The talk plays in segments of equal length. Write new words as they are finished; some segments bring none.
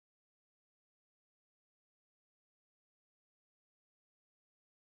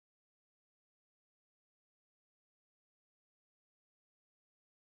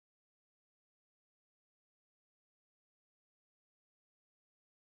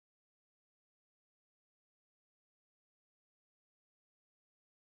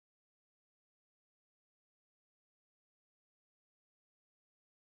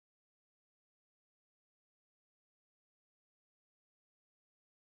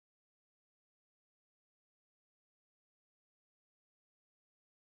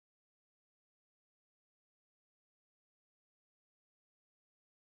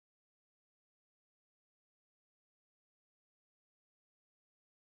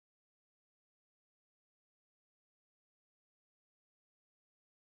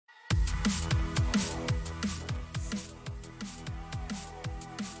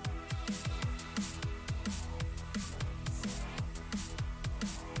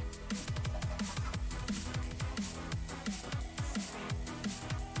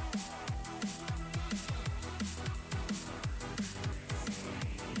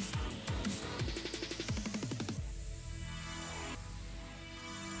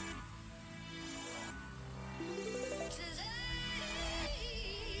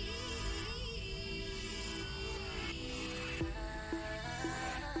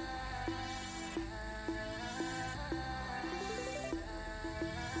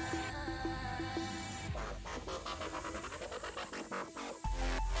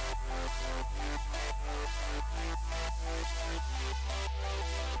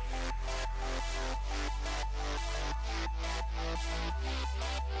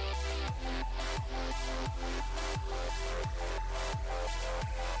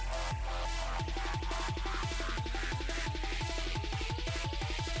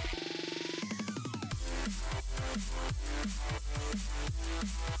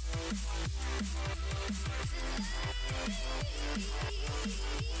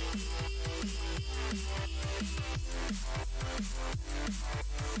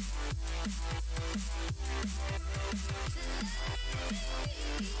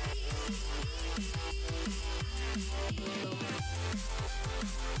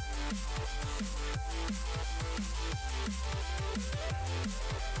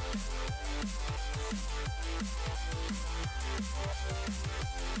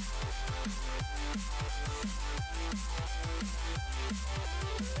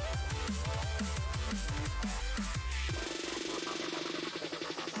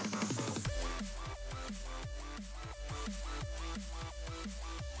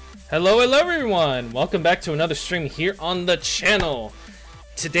Hello everyone! Welcome back to another stream here on the channel.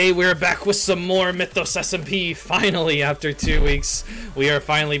 Today we're back with some more Mythos SMP. Finally, after 2 weeks, we are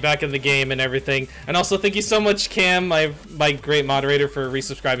finally back in the game and everything. And also thank you so much, Cam, my great moderator, for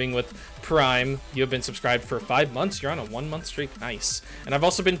resubscribing with Prime. You have been subscribed for 5 months. You're on a 1 month streak. Nice. And I've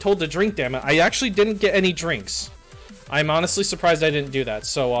also been told to drink, damn it. I actually didn't get any drinks. I'm honestly surprised I didn't do that.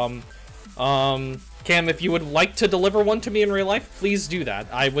 So, Cam, if you would like to deliver one to me in real life, please do that.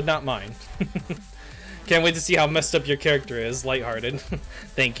 I would not mind. Can't wait to see how messed up your character is. Lighthearted.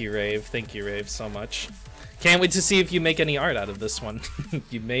 Thank you, Rave. Thank you, Rave, so much. Can't wait to see if you make any art out of this one.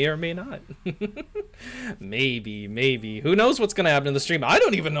 You may or may not. Maybe. Who knows what's gonna happen in the stream? I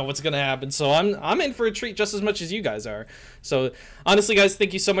don't even know what's gonna happen, so I'm in for a treat just as much as you guys are. So honestly, guys,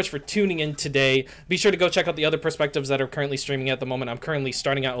 thank you so much for tuning in today. Be sure to go check out the other perspectives that are currently streaming at the moment. I'm currently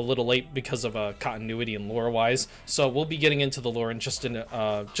starting out a little late because of continuity and lore-wise, so we'll be getting into the lore in just in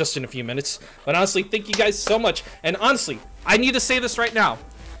a few minutes. But honestly, thank you guys so much. And honestly, I need to say this right now.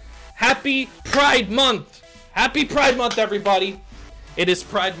 Happy Pride Month! Happy Pride Month, everybody! It is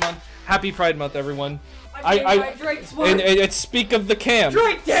Pride Month. Happy Pride Month, everyone. And speak of the Cam.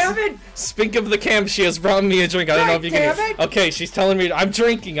 Drink, damn it! Speak of the Cam. She has brought me a drink. I don't know if you can hear. Okay, she's telling me I'm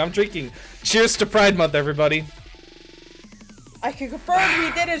drinking. Cheers to Pride Month, everybody. I can confirm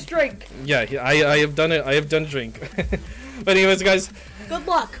he did his drink. Yeah, I have done it. I have done a drink. But anyways, guys. Good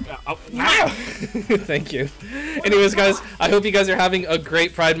luck. Thank you. Anyways, guys, I hope you guys are having a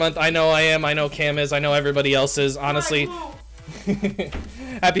great Pride Month. I know I am. I know Cam is. I know everybody else is. Honestly.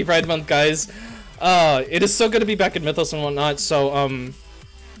 Happy Pride Month, guys. It is so good to be back in Mythos and whatnot. So,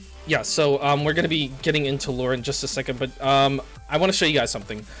 yeah. So, we're gonna be getting into lore in just a second, but I want to show you guys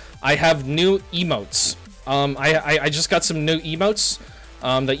something. I have new emotes. I just got some new emotes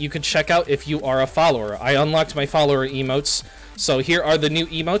that you could check out if you are a follower. I unlocked my follower emotes. So here are the new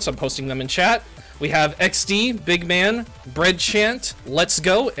emotes. I'm posting them in chat. We have XD, Big Man, Bread Chant, Let's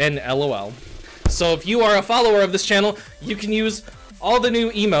Go, and LOL. So if you are a follower of this channel, you can use all the new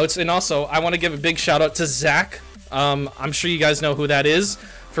emotes. And also, I want to give a big shout out to Zach. I'm sure you guys know who that is,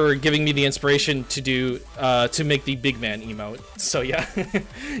 for giving me the inspiration to do to make the Big Man emote. So yeah,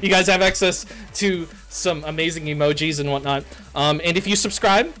 you guys have access to some amazing emojis and whatnot. And if you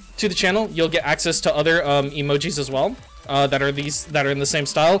subscribe to the channel, you'll get access to other emojis as well. That are in the same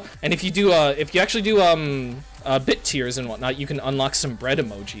style. And if you actually do bit tiers and whatnot, you can unlock some bread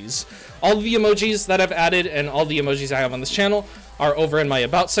emojis. All of the emojis that I've added and all the emojis I have on this channel are over in my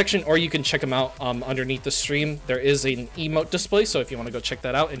about section, or you can check them out underneath the stream. There is an emote display, so if you want to go check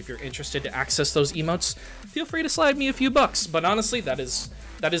that out, and if you're interested to access those emotes, feel free to slide me a few bucks. But honestly, that is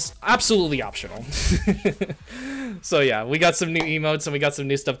absolutely optional. So yeah, we got some new emotes and we got some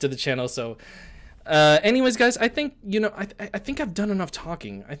new stuff to the channel. So anyways, guys, I think, you know, I think I've done enough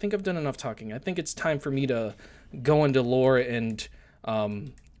talking. I think it's time for me to go into lore and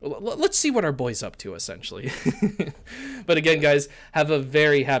let's see what our boy's up to, essentially. But again, guys, have a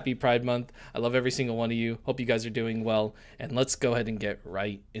very happy Pride Month. I love every single one of you. Hope you guys are doing well. And let's go ahead and get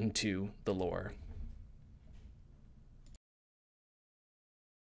right into the lore.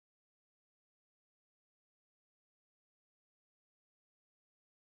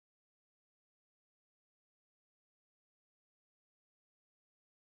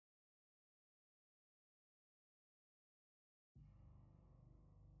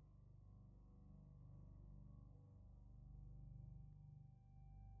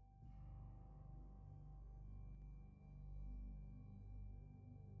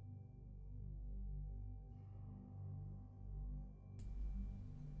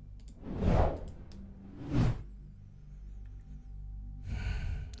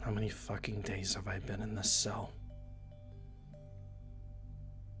 How many fucking days have I been in this cell?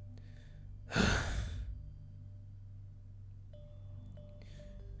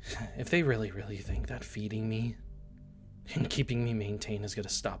 If they really think that feeding me and keeping me maintained is gonna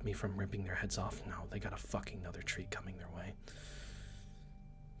stop me from ripping their heads off, no, they got a fucking another treat coming their way.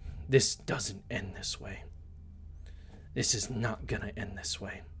 This doesn't end this way. This is not gonna end this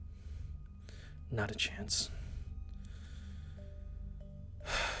way. Not a chance.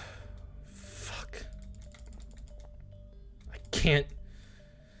 Fuck. I can't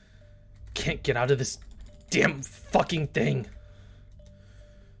get out of this damn fucking thing.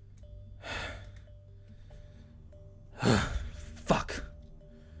 Fuck.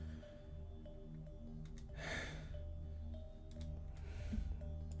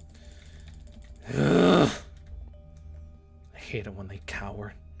 Ugh. I hate it when they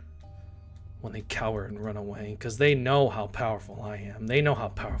cower. When they cower and run away, because they know how powerful I am. They know how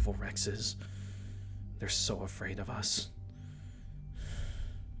powerful Rex is. They're so afraid of us.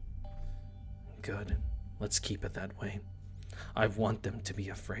 Good. Let's keep it that way. I want them to be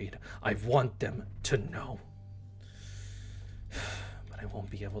afraid. I want them to know. But I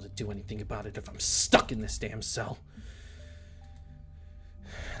won't be able to do anything about it if I'm stuck in this damn cell.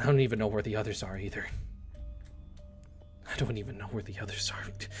 I don't even know where the others are either. I don't even know where the others are.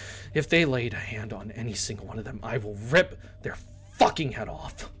 If they laid a hand on any single one of them, I will rip their fucking head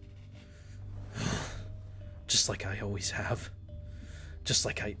off. Just like I always have. Just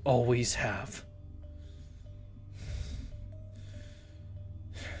like I always have.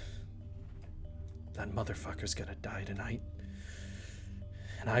 That motherfucker's gonna die tonight.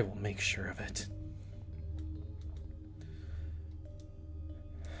 And I will make sure of it.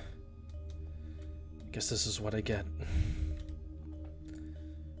 I guess this is what I get.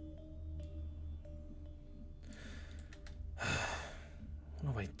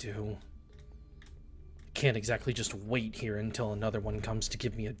 What do I do? I can't exactly just wait here until another one comes to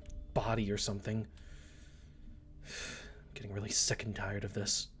give me a body or something. I'm getting really sick and tired of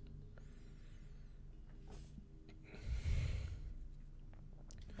this.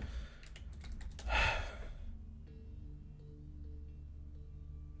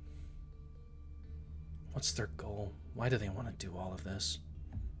 What's their goal? Why do they want to do all of this?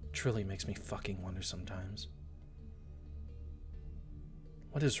 It truly makes me fucking wonder sometimes.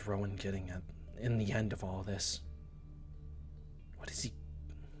 What is Rowan getting at in the end of all this? What is he...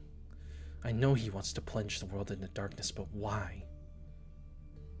 I know he wants to plunge the world into darkness, but why?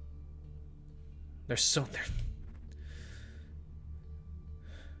 There's so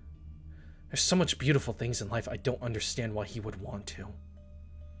much beautiful things in life. I don't understand why he would want to.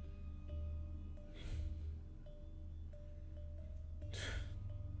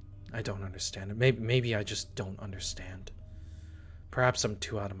 I don't understand it. Maybe I just don't understand. Perhaps I'm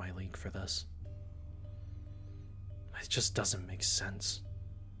too out of my league for this. It just doesn't make sense.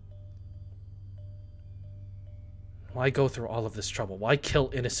 Why go through all of this trouble? Why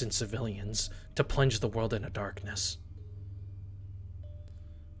kill innocent civilians to plunge the world into darkness?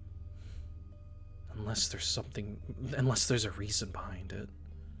 Unless there's a reason behind it.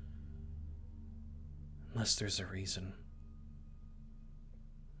 Unless there's a reason.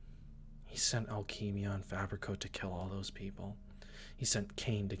 He sent Alchemia and Fabrico to kill all those people. He sent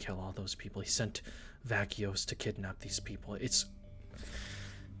Cain to kill all those people. He sent Vakios to kidnap these people. It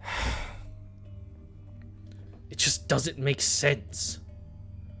just doesn't make sense.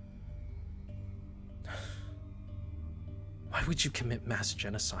 Why would you commit mass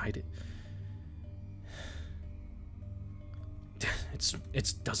genocide?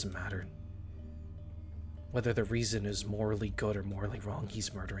 It doesn't matter. Whether the reason is morally good or morally wrong,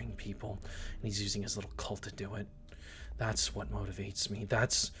 he's murdering people, and he's using his little cult to do it. That's what motivates me.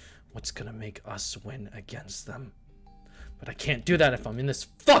 That's what's gonna make us win against them. But I can't do that if I'm in this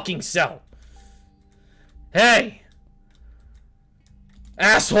fucking cell! Hey!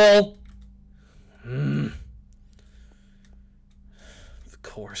 Asshole! Of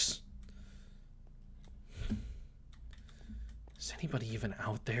course. Is anybody even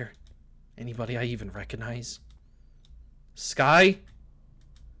out there? Anybody I even recognize? Sky?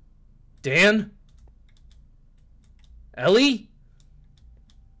 Dan? Ellie?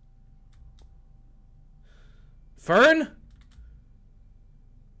 Fern?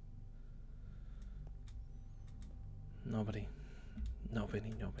 Nobody.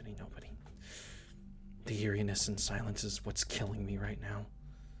 Nobody. The eeriness and silence is what's killing me right now.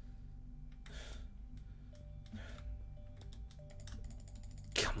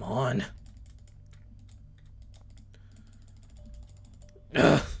 Come on.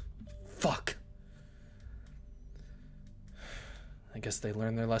 Ugh. Fuck. I guess they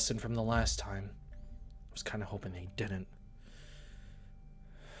learned their lesson from the last time. I was kind of hoping they didn't.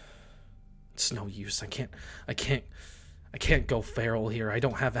 It's no use. I can't go feral here. I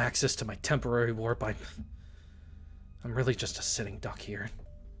don't have access to my temporary warp. I'm really just a sitting duck here.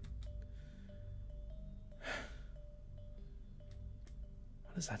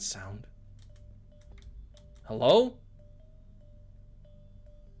 What does that sound? Hello?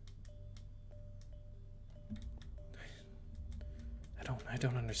 I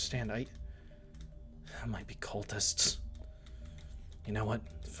don't understand. That might be cultists. You know what?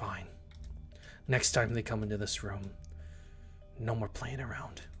 Fine. Next time they come into this room, no more playing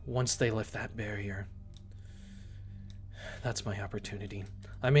around. Once they lift that barrier, that's my opportunity.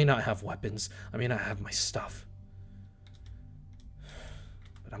 I may not have weapons. I may not have my stuff.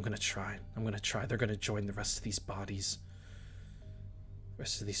 But I'm gonna try. They're gonna join the rest of these bodies. The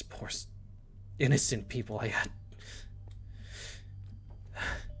rest of these poor, innocent people I had.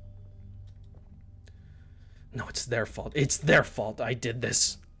 No, it's their fault. It's their fault I did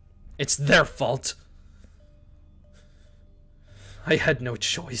this. It's their fault. I had no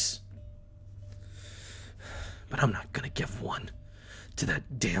choice. But I'm not gonna give one to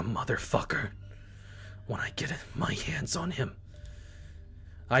that damn motherfucker. When I get my hands on him,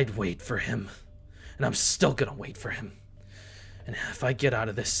 I'd wait for him. And I'm still gonna wait for him. And if I get out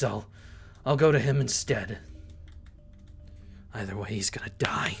of this cell, I'll go to him instead. Either way, he's gonna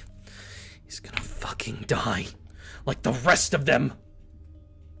die. He's gonna fucking die. Like the rest of them.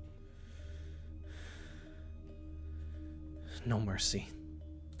 No mercy.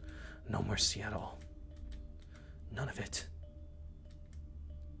 No mercy at all. None of it.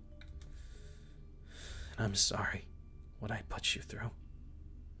 And I'm sorry what I put you through.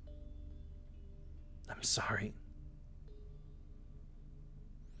 I'm sorry.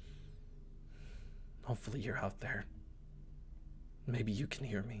 Hopefully you're out there. Maybe you can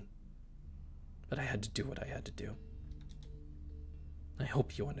hear me. But I had to do what I had to do. I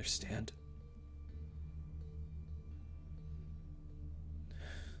hope you understand.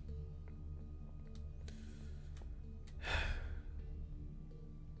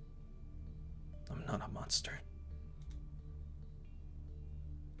 I'm not a monster.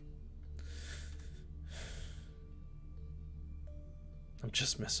 I'm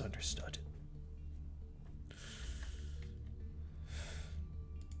just misunderstood.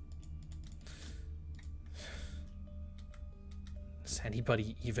 Is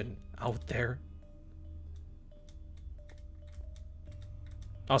anybody even out there?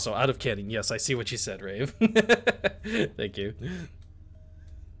 Also, out of kidding. Yes, I see what you said, Rave. Thank you.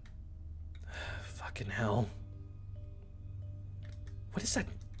 Fucking hell. What is that?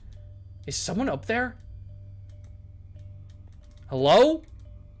 Is someone up there? Hello?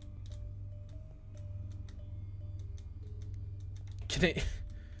 Can it...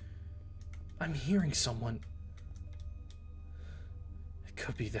 I'm hearing someone. It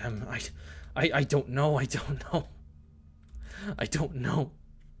could be them. I don't know. I don't know. I don't know.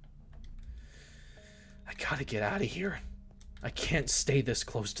 I gotta get out of here. I can't stay this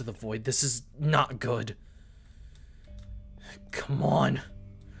close to the void. This is not good. Come on.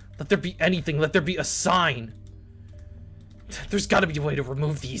 Let there be anything. Let there be a sign. There's gotta be a way to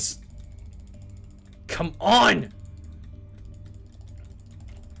remove these. Come on!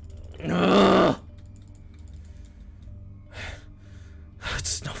 Ugh.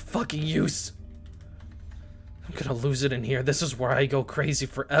 It's no fucking use. I'm gonna lose it in here. This is where I go crazy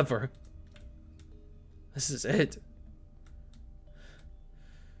forever. This is it.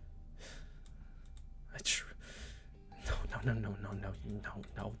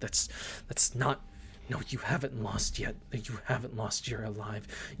 No. That's not. No, you haven't lost yet. You haven't lost. You're alive.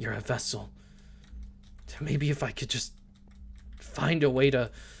 You're a vessel. Maybe if I could just find a way to.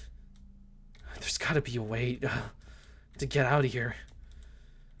 There's got to be a way to get out of here.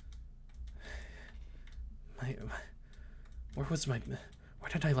 Where Where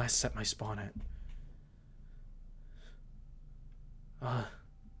did I last set my spawn at?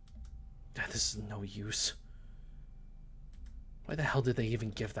 This is no use. Why the hell did they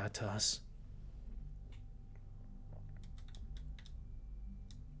even give that to us?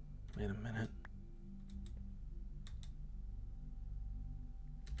 Wait a minute.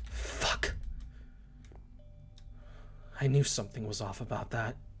 Fuck. I knew something was off about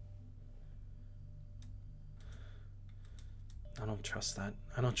that. I don't trust that.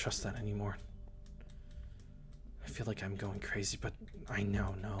 I don't trust that anymore. I feel like I'm going crazy, but I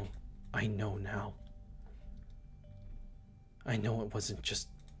know now. I know now. I know it wasn't just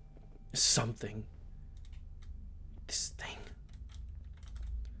something. This thing.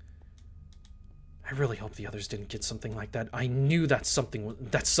 I really hope the others didn't get something like that. I knew that's something.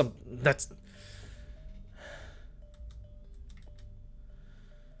 That's.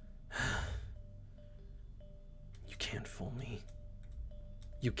 You can't fool me.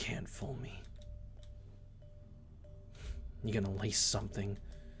 You can't fool me. You're gonna lace something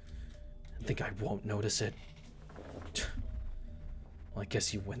and think I won't notice it. Well, I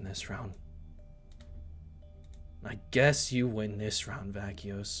guess you win this round. I guess you win this round,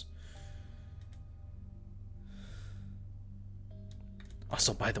 Vacuos.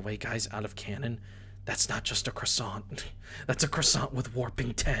 Also, by the way, guys, out of canon, that's not just a croissant. That's a croissant with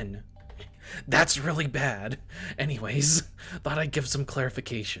warping 10. That's really bad. Anyways, thought I'd give some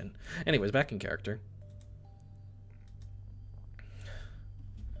clarification. Anyways, back in character.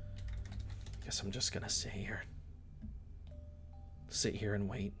 Guess I'm just gonna sit here. Sit here and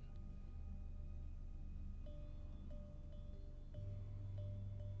wait.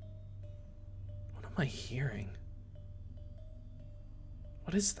 What am I hearing?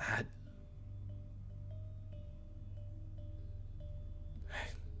 What is that?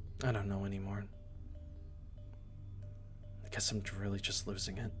 I don't know anymore. I guess I'm really just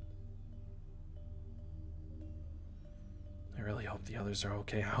losing it. I really hope the others are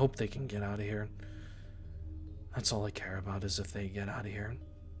okay. I hope they can get out of here. That's all I care about, is if they get out of here.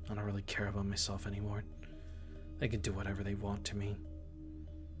 I don't really care about myself anymore. They can do whatever they want to me.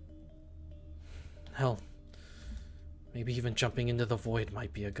 Hell, maybe even jumping into the void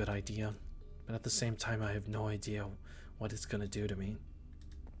might be a good idea. But at the same time, I have no idea what it's gonna do to me.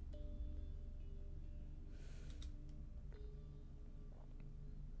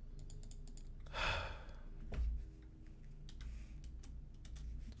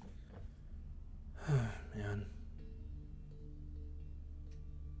 Man.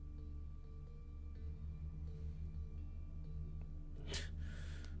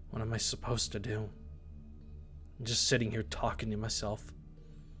 What am I supposed to do? I'm just sitting here talking to myself.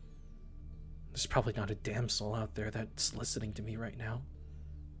 There's probably not a damn soul out there that's listening to me right now.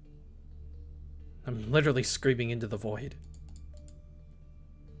 I'm literally screaming into the void.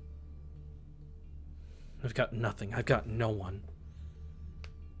 I've got nothing. I've got no one.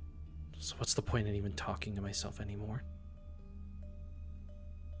 So what's the point in even talking to myself anymore?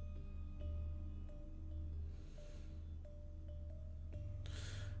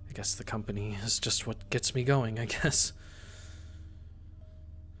 I guess the company is just what gets me going, I guess.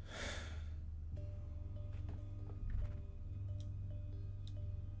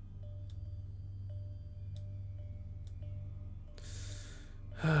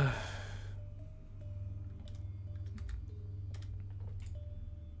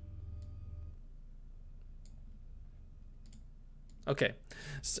 Okay,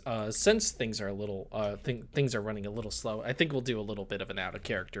 since things are a little, things are running a little slow, I think we'll do a little bit of an out of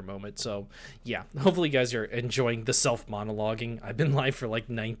character moment. So yeah, hopefully you guys are enjoying the self monologuing. I've been live for like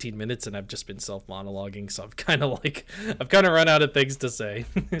 19 minutes and I've just been self monologuing, so I've kind of run out of things to say.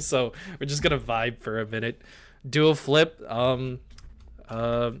 So we're just gonna vibe for a minute. Do a flip. How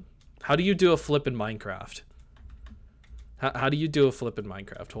do you do a flip in Minecraft? How do you do a flip in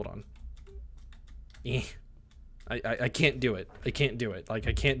Minecraft? Hold on. I can't do it. I can't do it. Like,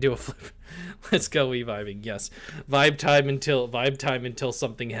 I can't do a flip. Let's go vibing. Yes. Vibe time until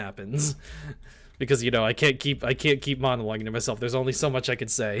something happens. Because, you know, I can't keep monologuing to myself. There's only so much I can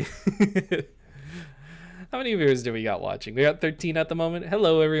say. How many viewers do we got watching? We got 13 at the moment.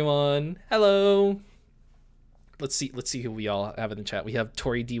 Hello everyone. Hello. Let's see who we all have in the chat. We have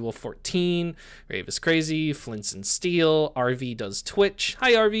Tori D Wolf 14, Rave is Crazy, Flints and Steel, RV does Twitch.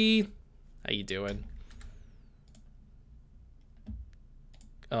 Hi RV. How you doing?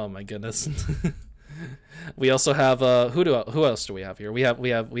 Oh my goodness. We also have who else do we have here? We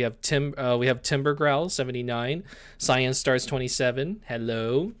have Timber Growl 79, Science Stars 27.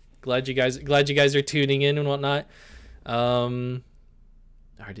 Hello. Glad you guys are tuning in and whatnot.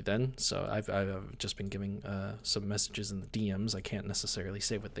 already then, so I've just been giving some messages in the DMs. I can't necessarily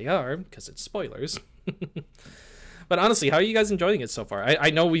say what they are because it's spoilers. But honestly, how are you guys enjoying it so far? I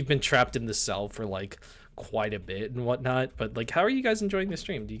know we've been trapped in the cell for like quite a bit and whatnot, but like, how are you guys enjoying the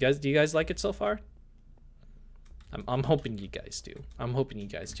stream? Do you guys like it so far? I'm hoping you guys do. I'm hoping you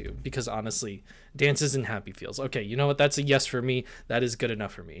guys do, because honestly, dances and happy feels. Okay, you know what? That's a yes for me. That is good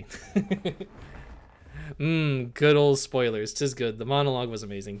enough for me. Good old spoilers. 'Tis good. The monologue was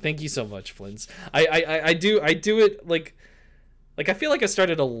amazing. Thank you so much, Flints. I do it like I feel like I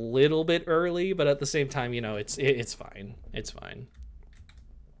started a little bit early, but at the same time, you know, it's fine. It's fine.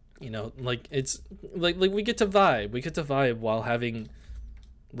 You know, like it's like we get to vibe. We get to vibe while having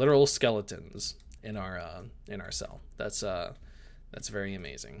literal skeletons in our cell. That's very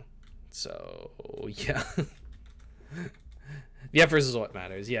amazing. So yeah. The effort is what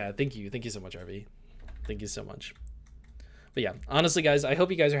matters. Yeah, thank you so much, RV. Thank you so much. But yeah, honestly guys, I hope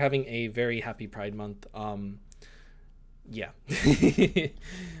you guys are having a very happy Pride Month. Yeah. I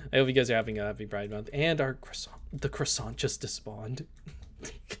hope you guys are having a happy Pride Month. And the croissant just despawned.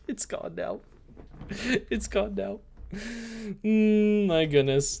 It's gone now. It's gone now. My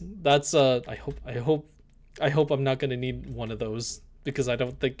goodness. That's I hope I'm not gonna need one of those, because I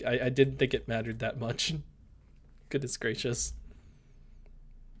don't think I didn't think it mattered that much. Goodness gracious.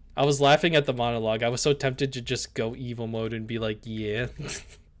 I was laughing at the monologue. I was so tempted to just go evil mode and be like, yeah.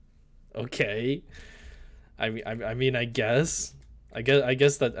 Okay. I mean I guess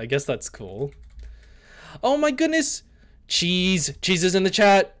that's cool. Oh my goodness. Cheese is in the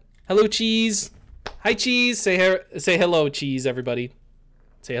chat. Hello, Cheese. Hi, Cheese. Say hello, Cheese, everybody.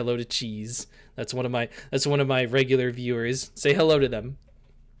 Say hello to Cheese. That's one of my regular viewers. Say hello to them.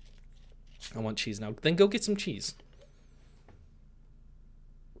 I want cheese now. Then go get some cheese.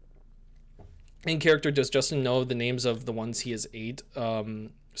 In character, does Justin know the names of the ones he has ate,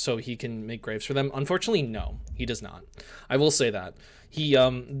 so he can make graves for them? Unfortunately, no, he does not. I will say that he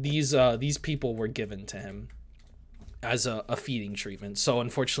these people were given to him as a feeding treatment, so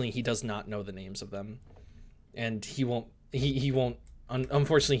unfortunately he does not know the names of them, and he won't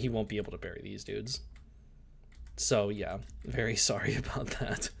unfortunately he won't be able to bury these dudes. So yeah, very sorry about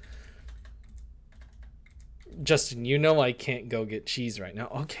that. Justin, you know I can't go get cheese right now.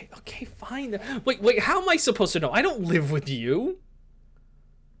 Okay, fine. Wait, how am I supposed to know? I don't live with you.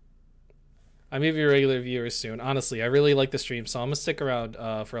 I may be a regular viewer soon. Honestly, I really like the stream, so I'm gonna stick around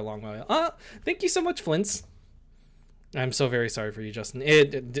for a long while. Thank you so much, Flints. I'm so very sorry for you, Justin.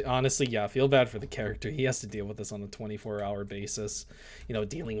 Honestly, yeah, I feel bad for the character. He has to deal with this on a 24-hour basis. You know,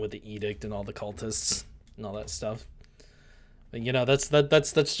 dealing with the edict and all the cultists and all that stuff. But, you know, that's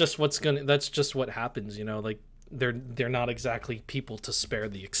just what happens, you know, like they're not exactly people to spare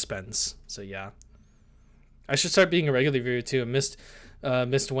the expense. So yeah. I should start being a regular viewer too. I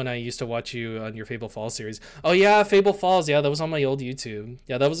missed when I used to watch you on your Fable Falls series. Oh yeah, Fable Falls, yeah, that was on my old YouTube.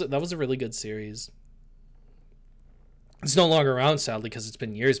 Yeah, that was a really good series. It's no longer around, sadly, because it's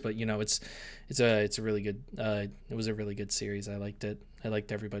been years, but you know, it's a really good it was a really good series. I liked it. I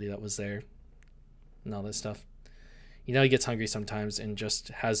liked everybody that was there and all that stuff. You know, he gets hungry sometimes and just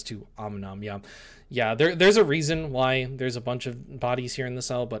has to nom. Yeah. There's a reason why there's a bunch of bodies here in the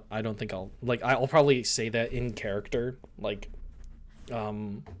cell, but I don't think I'll probably say that in character, like,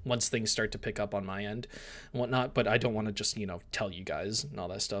 once things start to pick up on my end and whatnot. But I don't want to just, you know, tell you guys and all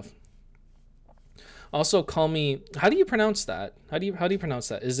that stuff. Also, call me. How do you pronounce that? How do you pronounce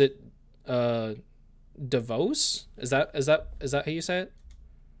that? Is it Davos? Is that how you say it?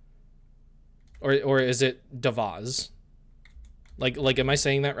 Or is it Davaz? Like am I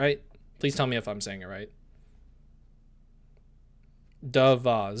saying that right? Please tell me if I'm saying it right.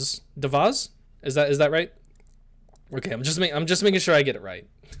 Davaz. Is that right? Okay, I'm just making sure I get it right.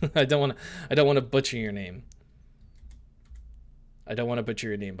 I don't want to butcher your name. I don't want to butcher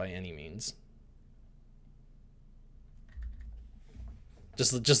your name by any means.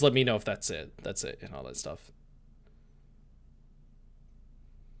 Just let me know if that's it. That's it and all that stuff.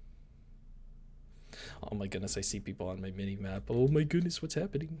 Oh my goodness, I see people on my mini map. Oh my goodness, what's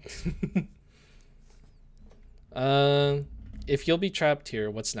happening? If you'll be trapped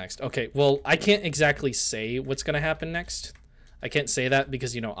here, what's next? Okay, well, I can't exactly say what's gonna happen next. I can't say that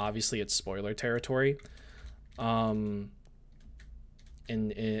because, you know, obviously it's spoiler territory. And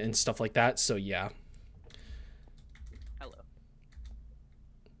stuff like that, so yeah. Hello.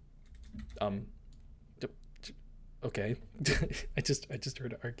 Okay. I just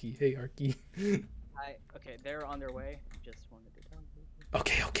heard Arky. Hey, Arky. Okay, they're on their way. Just wanted to tell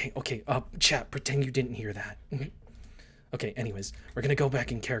you. Okay. Chat, pretend you didn't hear that. Okay, anyways, we're gonna go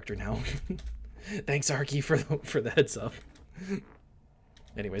back in character now. Thanks, Arky, for the heads up.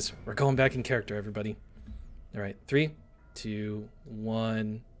 Anyways, we're going back in character, everybody. All right, 3, 2,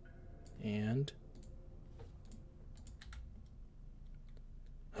 1, and...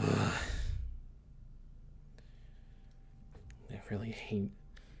 I really hate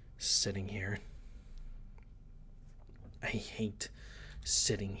sitting here. I hate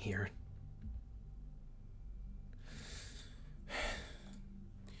sitting here.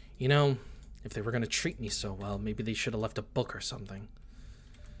 You know, if they were going to treat me so well, maybe they should have left a book or something.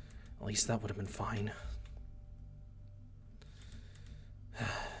 At least that would have been fine.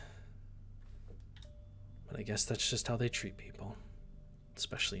 But I guess that's just how they treat people.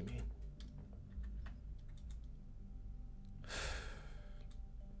 Especially me.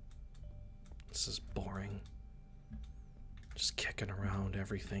 This is boring. Just kicking around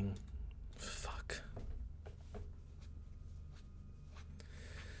everything. Fuck.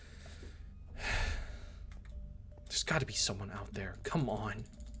 There's gotta be someone out there. Come on.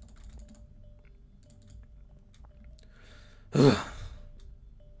 Ugh.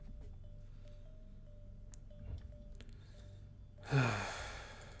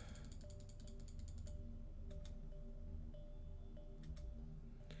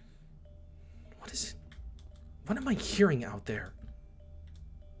 What is it? What am I hearing out there?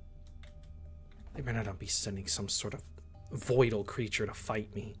 They better not be sending some sort of voidal creature to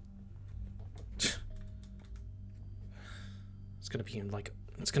fight me. It's gonna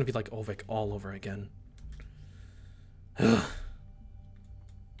be like Ovek all over again.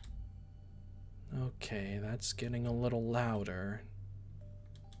 Okay, that's getting a little louder.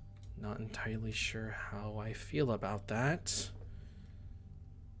 Not entirely sure how I feel about that.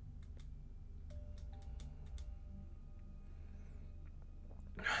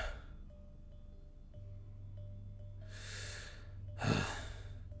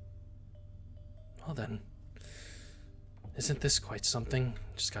 Well then, isn't this quite something?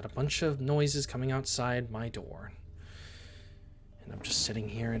 Just got a bunch of noises coming outside my door. And I'm just sitting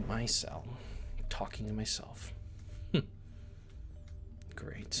here in my cell, talking to myself.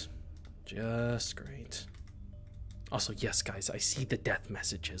 Great. Just great. Also, yes, guys, I see the death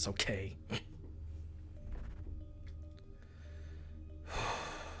messages, okay?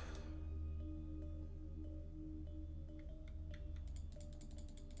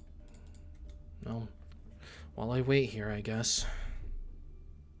 Well, while I wait here, I guess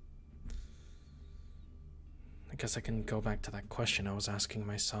I can go back to that question I was asking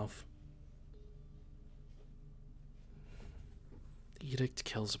myself. The edict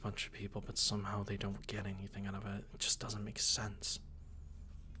kills a bunch of people, but somehow they don't get anything out of it. It just doesn't make sense.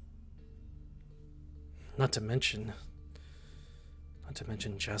 Not to mention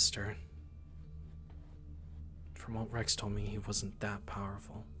Jester. From what Rex told me, he wasn't that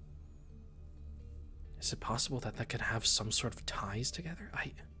powerful. Is it possible that that could have some sort of ties together?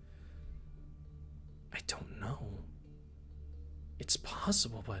 I don't know. It's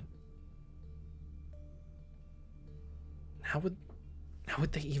possible, but how would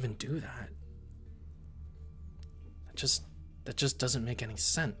they even do that? That just doesn't make any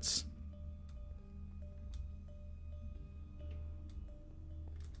sense.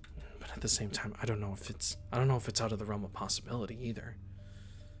 But at the same time, I don't know if it's out of the realm of possibility either.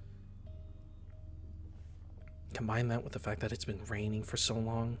 Combine that with the fact that it's been raining for so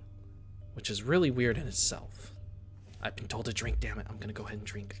long, which is really weird in itself. I've been told to drink, damn it. I'm gonna go ahead and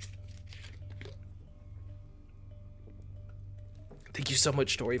drink. Thank you so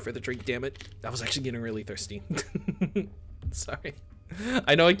much, Tori, for the drink, damn it. I was actually getting really thirsty. Sorry.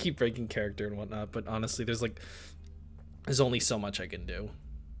 I know I keep breaking character and whatnot, but honestly, there's only so much I can do.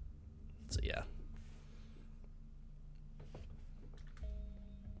 So yeah.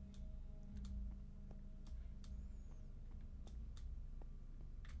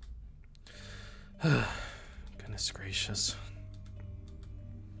 Goodness gracious.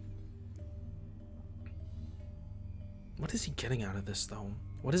 What is he getting out of this, though?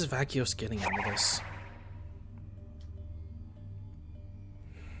 What is Vakios getting out of this?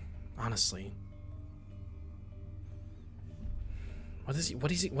 Honestly. What does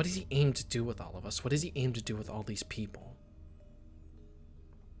he aim to do with all of us? What does he aim to do with all these people?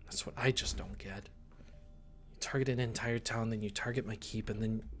 That's what I just don't get. You target an entire town, then you target my keep, and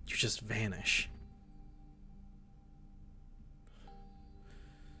then you just vanish.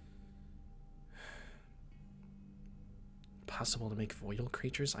 Possible to make voidal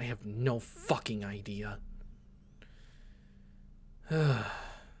creatures? I have no fucking idea. No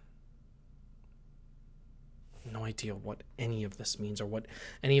idea what any of this means or what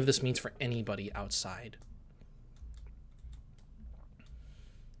any of this means for anybody outside.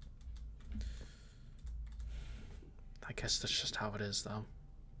 I guess that's just how it is, though.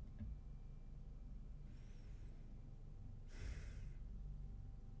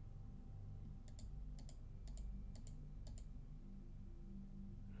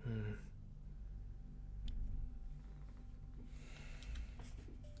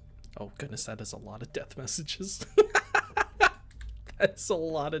 Oh goodness, that is a lot of death messages. That's a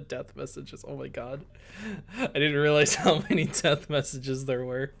lot of death messages. Oh my god. I didn't realize how many death messages there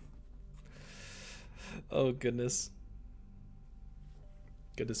were. Oh goodness.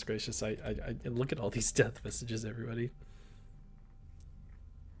 Goodness gracious, I look at all these death messages, everybody.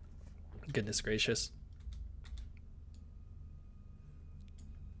 Goodness gracious.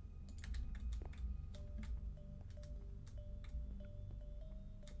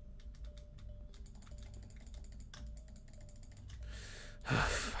 Oh,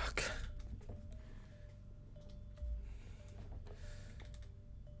 fuck.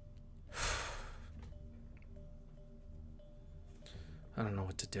 I don't know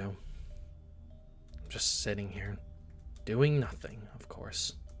what to do. I'm just sitting here, doing nothing, of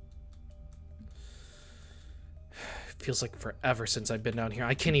course. It feels like forever since I've been down here.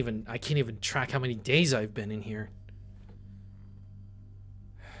 I can't even track how many days I've been in here.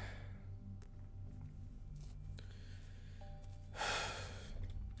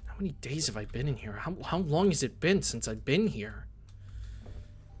 How many days have I been in here? How long has it been since I've been here?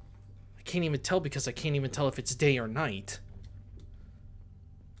 I can't even tell because I can't even tell if it's day or night.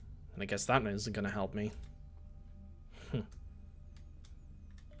 And I guess that isn't gonna help me.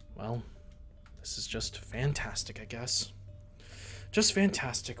 Well, this is just fantastic, I guess. Just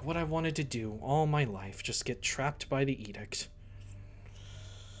fantastic. What I wanted to do all my life. Just get trapped by the edict.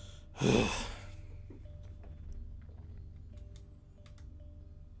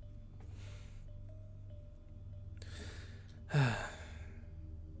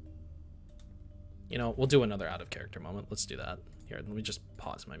 You know, we'll do another out of character moment. Let's do that. Here, let me just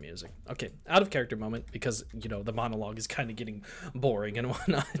pause my music. Okay, out of character moment because, you know, the monologue is kind of getting boring and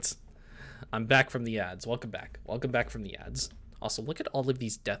whatnot. I'm back from the ads. Welcome back. Welcome back from the ads. Also, look at all of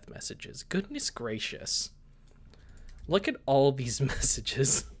these death messages. Goodness gracious. Look at all these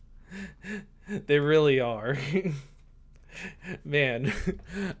messages. They really are. Man,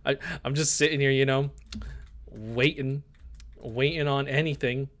 I'm just sitting here, you know, waiting on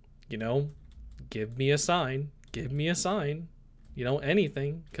anything, you know. Give me a sign. Give me a sign. You know,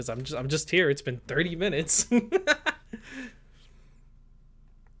 anything, because I'm just here. It's been 30 minutes.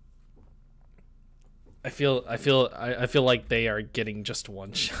 I feel like they are getting just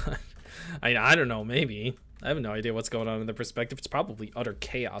one shot. I don't know, maybe. I have no idea what's going on in their perspective. It's probably utter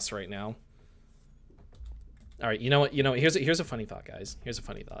chaos right now. All right, you know what? Here's a funny thought, guys. Here's a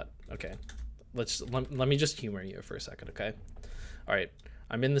funny thought. Okay, let me just humor you for a second, okay? All right,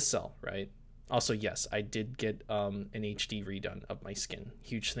 I'm in the cell, right? Also, yes, I did get an HD redone of my skin.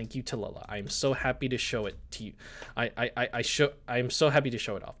 Huge thank you to Lila. I am so happy to show it to you. I am so happy to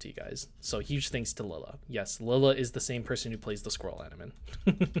show it off to you guys. So huge thanks to Lila. Yes, Lila is the same person who plays the squirrel anime.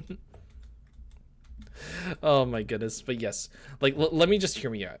 Oh my goodness. But yes, like let me just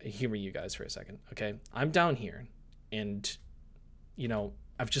humor you guys for a second, okay? I'm down here, and you know,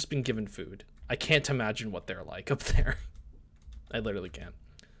 I've just been given food. I can't imagine what they're like up there. I literally can't.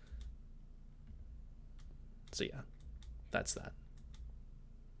 So yeah, that's that.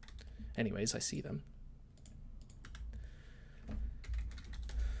 Anyways, I see them.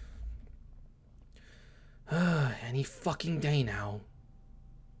 Any fucking day now.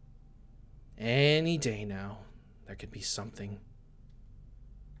 Any day now. There could be something.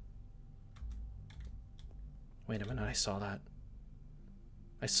 Wait a minute, I saw that.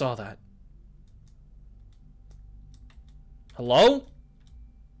 I saw that. Hello?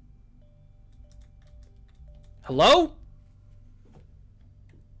 Hello?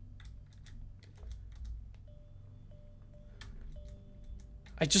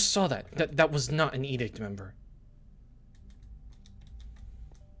 I just saw that. That was not an edict member.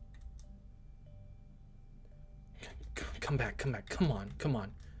 Come back, come back. Come on, come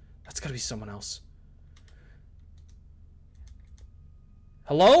on. That's gotta be someone else.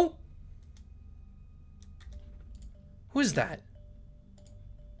 Hello? Who is that?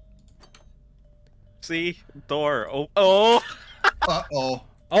 See? Door. Oh. Uh-oh.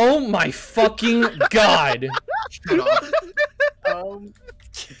 Oh my fucking god. Shut up.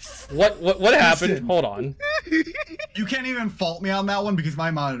 What happened? Hold on. You can't even fault me on that one because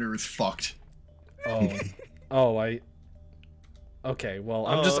my monitor is fucked. Oh, okay, well,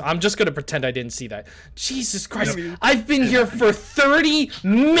 I'm just gonna pretend I didn't see that. Jesus Christ, I've been here for 30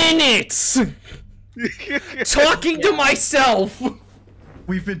 minutes talking to myself.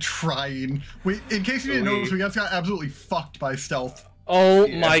 We've been trying. In case you didn't notice, we got absolutely fucked by stealth. Oh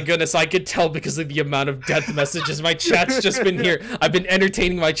my goodness, I could tell because of the amount of death messages. My chat's just been here. I've been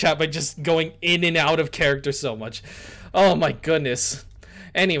entertaining my chat by just going in and out of character so much. Oh my goodness.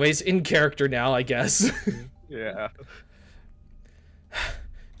 Anyways, in character now, I guess. Yeah.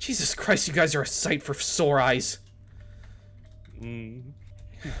 Jesus Christ, you guys are a sight for sore eyes. Mm.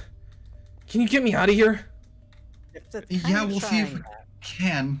 Can you get me out of here? Yeah, we'll see if we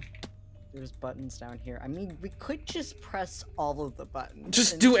can. There's buttons down here. I mean, we could just press all of the buttons.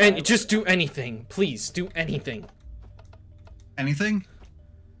 Just do anything. Please, do anything. Anything?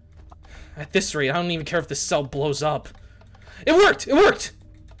 At this rate, I don't even care if the cell blows up. It worked! It worked!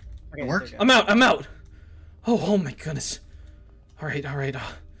 Okay, It worked? I'm out! Oh my goodness. Alright.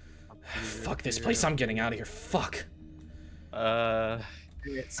 Fuck this place, I'm getting out of here. Fuck.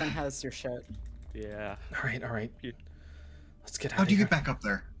 Sun has your shit. Yeah. Alright. Let's get out How of do you here. get back up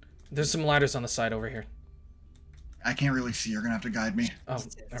there? There's some ladders on the side over here. I can't really see. You're gonna have to guide me. Oh,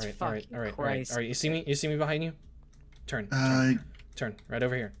 alright. You see me? You see me behind you? Turn. Turn. Right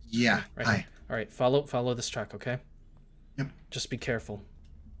over here. Yeah. Right Hi. here. Alright, follow this track, okay? Yep. Just be careful.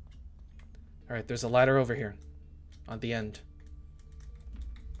 Alright, there's a ladder over here. On the end.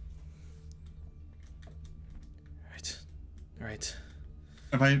 Alright.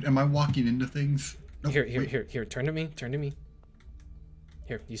 Am I walking into things? Nope, Here. wait. Turn to me.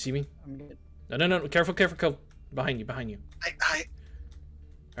 Here, you see me? I'm good. No. Careful. Behind you. I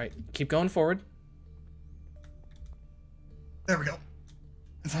Alright, keep going forward. There we go.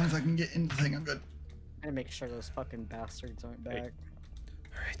 As long as I can get into the thing, I'm good. I'm gonna make sure those fucking bastards aren't back. Hey.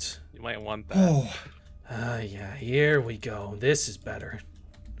 Alright. You might want that. Oh. Yeah, here we go. This is better.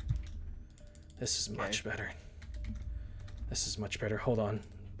 This is much better. This is much better. Hold on.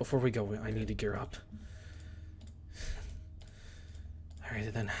 Before we go, I need to gear up.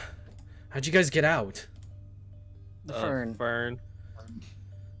 Alright then. How'd you guys get out? The Fern. Fern.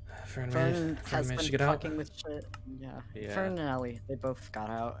 Fern Has managed to been get out? fucking with shit. Yeah. Yeah. Fern and Ellie, they both got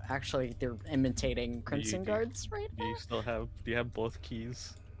out. Actually, they're imitating Crimson Guards right Do now. you still have? Do you have both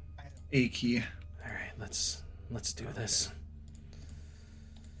keys? A key. Alright, let's do this.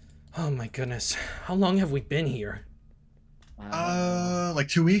 Oh my goodness. How long have we been here? Like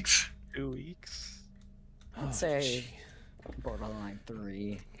 2 weeks? 2 weeks. I'd say borderline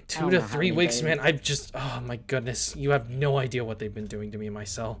 3. 2 to 3 weeks, man. Oh my goodness. You have no idea what they've been doing to me in my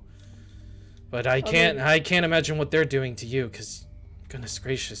cell. But I can't imagine what they're doing to you, because goodness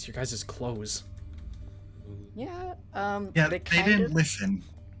gracious, your guys' clothes. Yeah, Yeah, they didn't listen.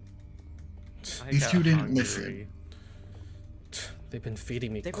 These two didn't listen. They've been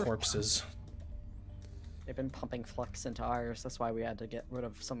feeding me corpses. They've been pumping flux into ours. That's why we had to get rid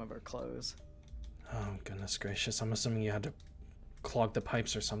of some of our clothes. Oh goodness gracious. I'm assuming you had to clog the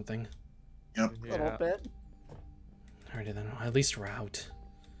pipes or something. Yep. A little bit. Alrighty then. At least we're out.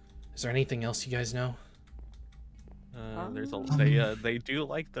 Is there anything else you guys know? There's a they do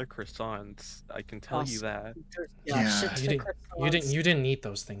like the croissants. I can tell you that. Yeah, You didn't eat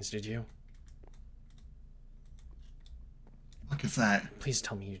those things, did you? What is that? Please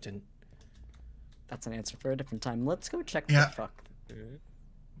tell me you didn't. That's an answer for a different time. Let's go check Yeah. the fuck.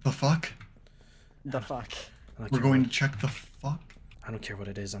 The fuck? The fuck. We're going to check the fuck? I don't care what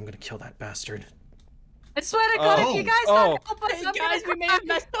it is. I'm gonna kill that bastard. I swear to God, if you guys don't help us, I'm Guys, gonna we may have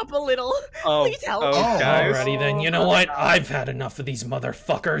messed up a little. Oh, Please help. guys. Alrighty then. You know what? I've had enough of these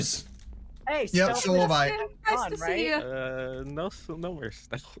motherfuckers. Hey, Yep, so have I. Nice to see you. No more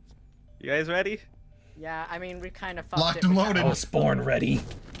stuff. You guys ready? Yeah, I mean, we kind of fucked Locked it. and We got- loaded. I was born ready.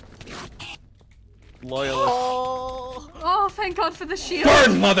 Loyalist. Oh, thank God for the shield.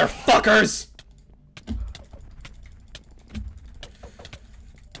 Burn, motherfuckers!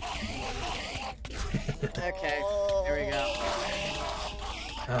 Okay, here we go.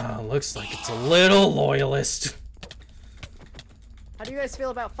 Looks like it's a little loyalist. How do you guys feel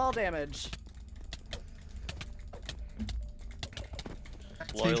about fall damage?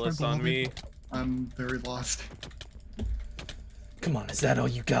 Loyalist on me. I'm very lost. Come on, is that all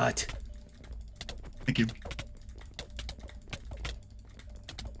you got? Thank you.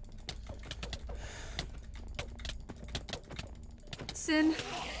 Sin.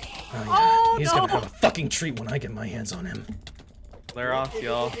 Oh, yeah. Oh, He's no. gonna have a fucking treat when I get my hands on him. They're off,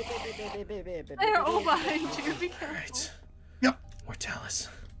 y'all. They're all behind you. Be careful. Alright. Yep. Mortalis.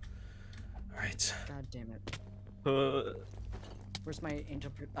 Alright. God damn it. Uh, Where's my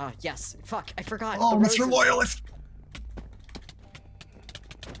angel? Yes. Fuck, I forgot. Oh, the Mr. roses. Loyalist!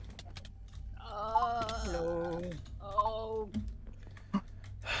 No. Oh,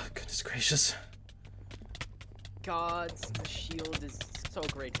 Goodness gracious. God, the shield is so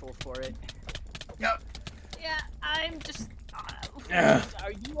grateful for it. Yep. Yeah, I'm just. Yeah.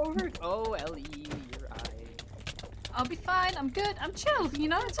 Are you over? Oh, Ellie, your eye. I'll be fine. I'm good. I'm chill. You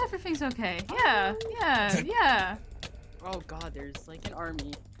know, everything's okay. Yeah. Oh god, there's like an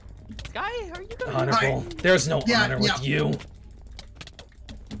army. Sky, are you gonna Honorable. There's no honor with you.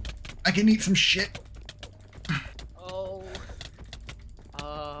 I can eat some shit. Oh.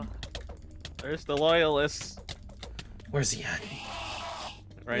 There's the loyalists. Where's he at?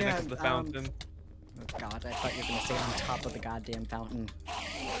 Right Yeah, next to the fountain. Oh god, I thought you were gonna stay on top of the goddamn fountain.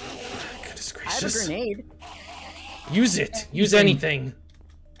 Goodness I have a gracious. grenade. Use it. Use anything.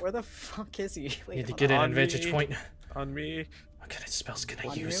 Where the fuck is he? Wait, Need to hold get an On advantage me. point. On me. What kind of spells can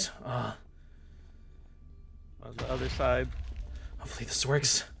I On you? use? On the other side. Hopefully this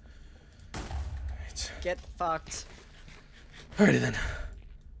works. Alright. Get fucked. Alrighty then.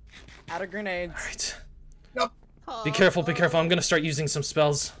 Out of grenades. Alright. Oh, Be careful, be careful. I'm gonna start using some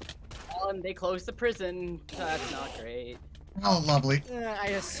spells. and they closed the prison. That's not great. Oh, lovely. I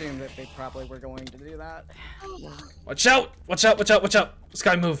assumed that they probably were going to do that. Watch out! Watch out, watch out, watch out!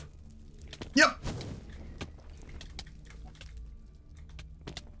 Sky, move. Yep.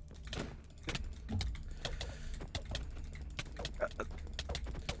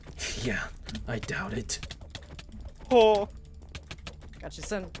 Yeah, I doubt it. Oh. Got you,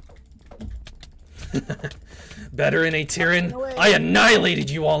 son. Better in a Tyran. No way. I annihilated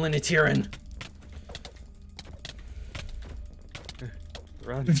you all in a Tyran.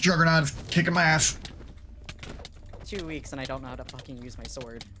 Run. This Juggernaut is kicking my ass. 2 weeks and I don't know how to fucking use my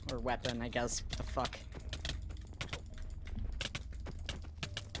sword. Or weapon, I guess. What the fuck?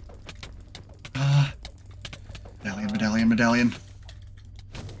 Medallion, medallion, medallion.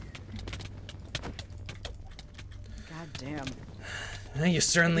 God damn. Well, you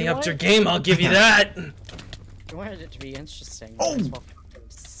certainly You know upped your what? game, I'll give you that. You wanted it to be interesting. Oh! Might as well fucking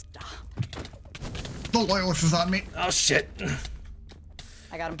stop. The loyalist is on me. Oh shit.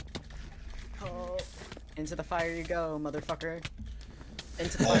 I got him. Oh. Into the fire you go, motherfucker.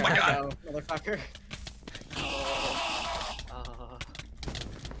 Into the Oh fire my you God. go, motherfucker.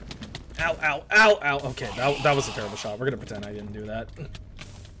 Ow, ow, ow, ow. Okay, that was a terrible shot. We're gonna pretend I didn't do that.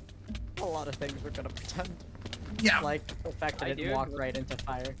 A lot of things we're gonna pretend. Yeah. Like the fact that I it do. walked right into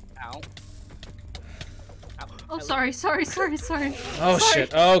fire. Ow. Ow. Oh, sorry. Oh Sorry.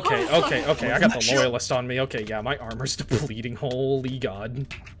 shit. Okay, Oh, okay, sorry. okay. I got the loyalist on me. Okay, yeah, my armor's depleting. Holy god.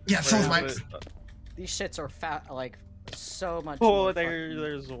 Yeah, so is Where my. is it? These shits are fat, like, so much Oh, more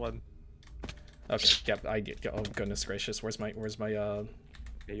there's one. Okay, yep, I did. Oh goodness gracious. Where's my Help.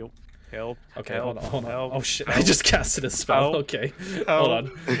 Help. Okay, help, hold on. help, Oh shit, I help. just casted a spell. Help. Okay. Help. Hold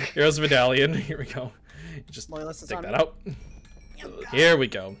on. Here's a medallion. Here we go. Just Loyalist is take on that me. out. Here we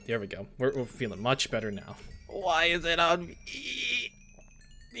go. Here we go. We're feeling much better now. Why is it on me?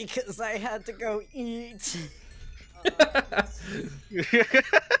 Because I had to go eat.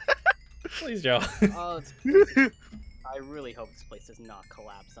 Please, Joe. Oh, it's... I really hope this place does not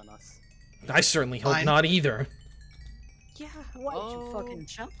collapse on us. I certainly hope Fine. not either. Yeah, why did you Oh. fucking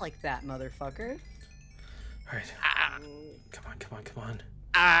jump like that, motherfucker? Alright. Ah. Come on, come on, come on.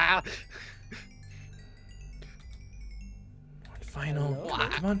 Ah. One final. Hello?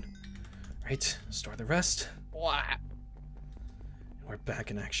 Come on. Right, store the rest. What? We're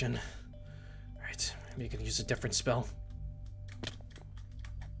back in action. Alright, maybe you can use a different spell.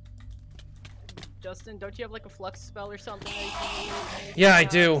 Justin, don't you have like a flux spell or something that you can use? Yeah, I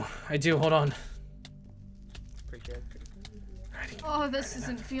do. I do. Hold on. Pretty good. Alrighty. Oh, this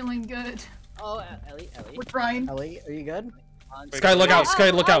isn't feeling good. Oh, Ellie. We're trying. Ellie, are you good? Sky, look out! Sky,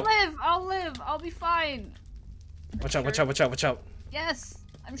 look out! I'll live. I'll be fine. Watch out! Watch out! Watch out! Watch out! Yes,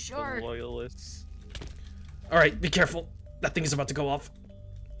 I'm The sure. loyalists. All right, be careful. That thing is about to go off.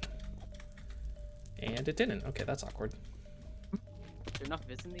 And it didn't. Okay, that's awkward. Is there enough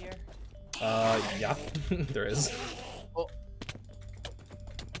vis in the air? Yeah, there is. Oh.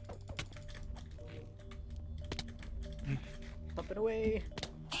 Pump it away.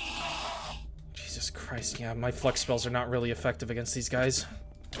 Jesus Christ! Yeah, my flex spells are not really effective against these guys.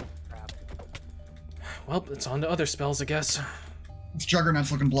 Crap. Well, it's on to other spells, I guess. This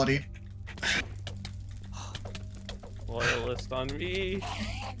Juggernaut's looking bloody. Loyalist on me.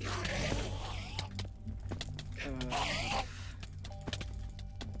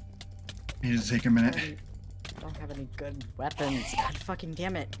 Need to take a minute. I don't have any good weapons. God fucking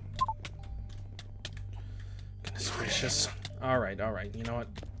damn it. Goodness gracious. All right. You know what?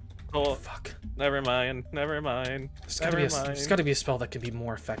 Oh, Fuck. never mind. Never mind. There's gotta be a spell that can be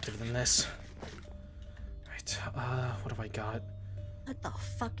more effective than this. Right. What have I got? What the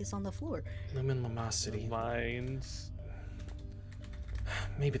fuck is on the floor? Lumen Lumosity. Mines.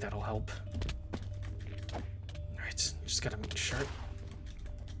 Maybe that'll help. Alright, just gotta make sure.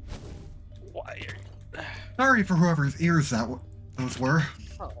 Why are Sorry for whoever's ears those were.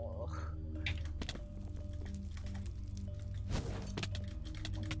 Oh.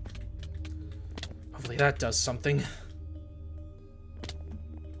 that does something.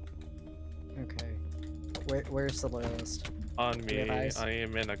 Okay. Where's the loyalist? On me, have eyes? I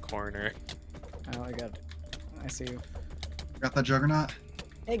am in a corner. Oh, I see you. Got that juggernaut?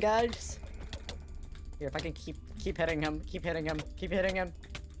 Hey guys. Here, if I can keep hitting him, keep hitting him.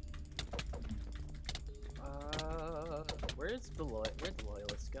 Where's the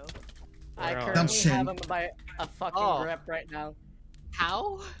loyalist go? I Where are currently you? have him by a fucking Oh. grip right now.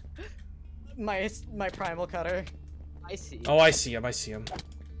 How? My primal cutter. I see. Oh, I see him. I see him.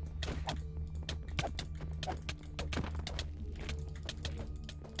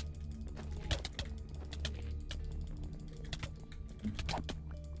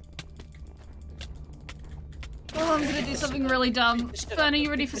 Oh, I'm gonna do something really dumb. Fern, are you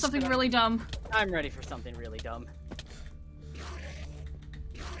ready for something really dumb? I'm ready for something really dumb.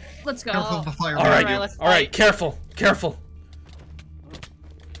 Let's go. Careful of the fire. All right, Alright, let's all right. fight. Careful, careful.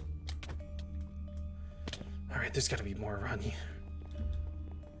 All right, there's gotta be more around here.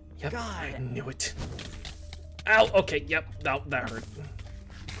 Yep, I knew it. Ow. Okay. Yep. That hurt.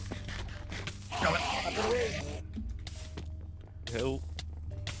 Help.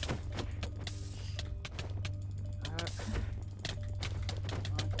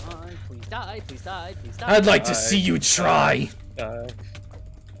 Come on, please die, please die, please die. I'd like to see you try.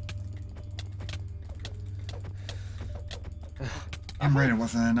 I'm right, it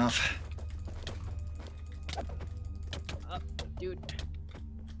wasn't enough. Dude.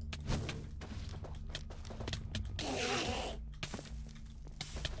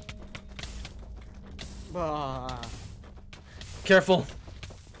 Careful.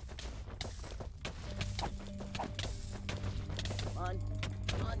 Come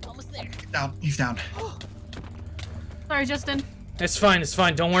on, almost there. Down. He's down. Sorry, Justin. It's fine. It's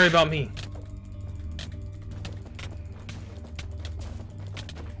fine. Don't worry about me.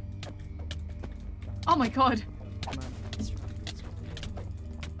 Oh my god. Come on.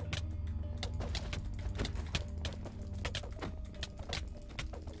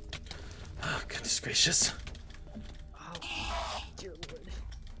 Oh, goodness gracious. Oh, dear lord.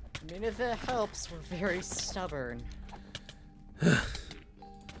 I mean, if it helps, we're very stubborn.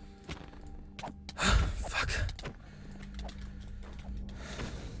 Fuck.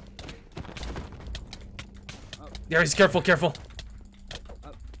 Yeah, he's careful. Careful.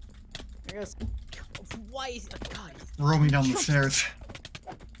 I guess. Why is God? Roll me down the stairs.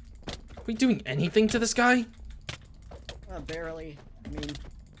 Are we doing anything to this guy? Barely. I mean,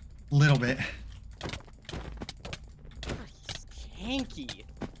 Little bit. God, he's tanky.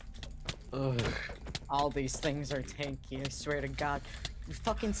 Ugh. all these things are tanky, I swear to God. You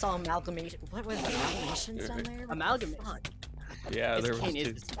fucking saw amalgamation. What was it? Amalgamations down there? Amalgamate. Fuck. Yeah, This there was cane is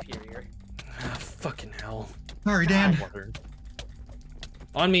just the superior. Ah, fucking hell. Sorry, Dan. water.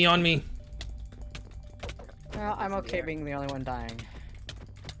 On me, on me. Well, I'm okay being the only one dying.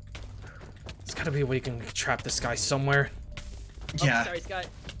 There's gotta be a way you can trap this guy somewhere. Oh, Yeah, sorry, Scott.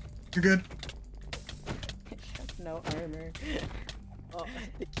 you're good. No armor. Oh,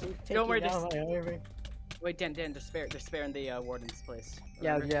 They keep Don't worry, taking out my armor. wait, Dan, they're sparing the warden's place.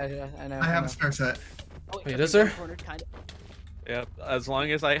 Yeah, Remember? I know. I have know. a spare set. Oh, Wait, okay, is there? cornered, kinda. Yep, as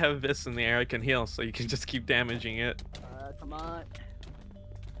long as I have this in the air, I can heal, so you can just keep damaging it. Come on.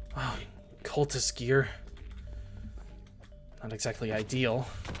 Oh, cultist gear. Not exactly ideal.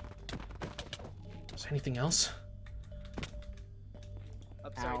 Is there anything else? Oh,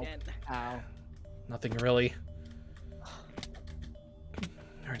 sorry, Ow. Dan. Ow. Nothing really.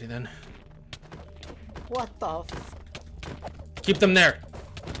 Alrighty then. What the f- Keep them there.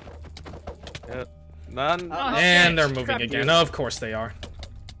 Yep. None. Oh, And they're shit, moving crap, again. dude. Of course they are.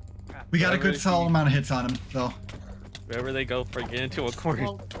 We got a Wherever good solid he- amount of hits on him, though. Wherever they go for, get into a corner.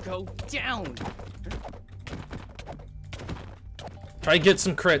 Well, go down. Try to get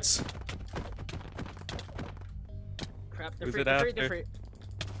some crits. Crap, they're Who's free, it they're free, after? they're free.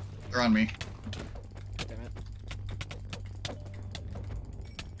 They're on me. Damn it.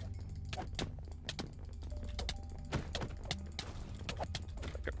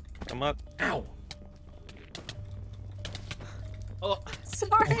 Come on. Ow. Oh,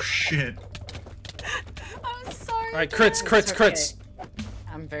 Sorry. Oh shit. I'm sorry. Alright, crits, It's crits, okay. crits.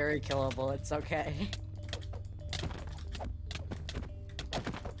 I'm very killable, it's okay.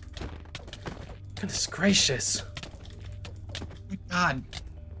 Goodness gracious. God.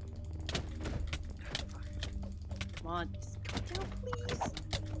 come on. Just go down, please.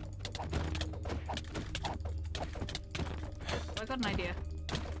 I got an idea.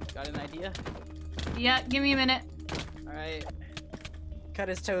 Got an idea? Yeah, give me a minute. Alright. Cut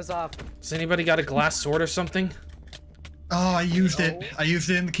his toes off. Has anybody got a glass sword or something? Oh, I used it. I used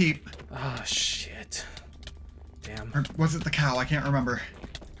it in the keep. Ah, shit. Or was it the cow? I can't remember.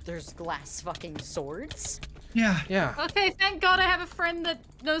 There's glass fucking swords? Yeah. Yeah. Okay, thank God I have a friend that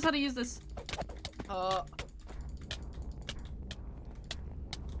knows how to use this. What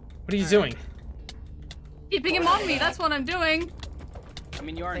are you doing? Keeping him on me, that's what I'm doing. I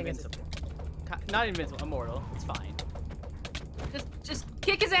mean, you are invincible. Not invincible, immortal. It's fine. Just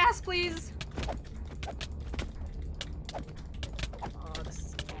kick his ass, please. Oh, this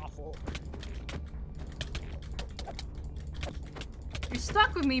is awful. You're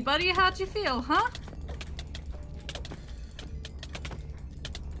stuck with me, buddy. How'd you feel, huh?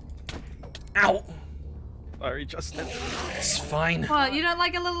 Ow! Sorry, Justin. It's fine. What, you don't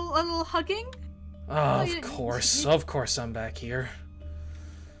like a little hugging? Oh, of course I'm back here.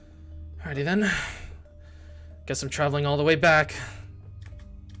 Alrighty then. Guess I'm traveling all the way back.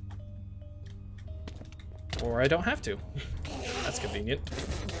 Or I don't have to. That's convenient.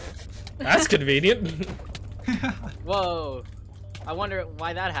 That's convenient. Whoa. I wonder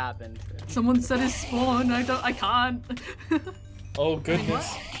why that happened. Someone said his spawn. I can't. Oh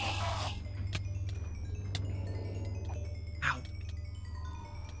goodness.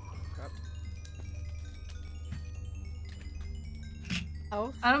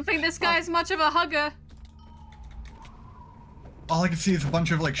 Oh. I don't think this guy's much of a hugger. All I can see is a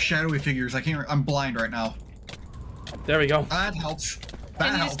bunch of like shadowy figures. I'm blind right now. There we go. That helps. That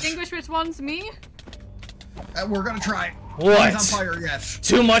Can you helps. distinguish which one's me? We're gonna try. What? He's on fire, yes.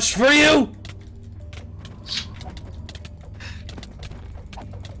 Too much for you?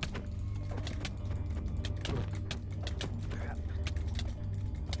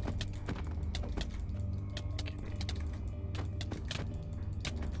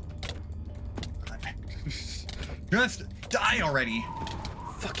 Just die already.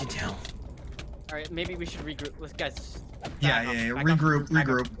 Fucking hell. Alright, maybe we should regroup. Let's guys. Yeah. Regroup.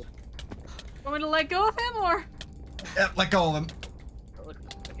 Want me to let go of him, or Yeah, let go of him.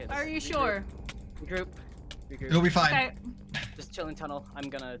 Okay, are you regroup. sure? Regroup. It'll be fine. Okay. Just chill in tunnel. I'm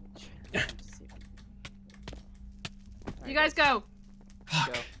gonna. You guys go.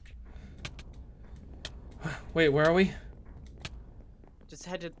 Go. Wait, where are we? Just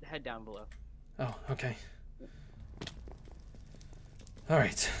head down below. Oh, okay.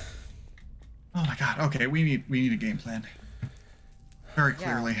 Alright. Oh my god. Okay, we need a game plan. Very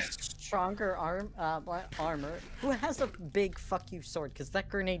clearly. Yeah, stronger armor. Who has a big fuck you sword? Because that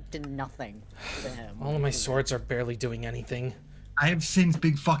grenade did nothing to him. All of my swords are barely doing anything. I have Sin's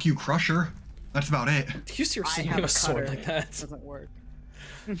big fuck you crusher. That's about it. Do you seriously have have a a sword cutter. like that? It doesn't work.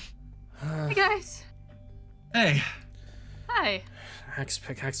 Hey guys. Hey. Hi. Axe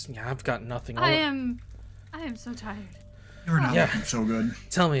pickaxe. Yeah, I've got nothing. I am so tired. You're not Yeah. looking so good.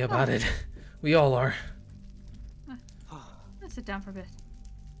 Tell me about it. We all are. Let's sit down for a bit.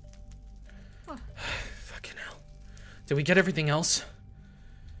 Fucking hell. Did we get everything else?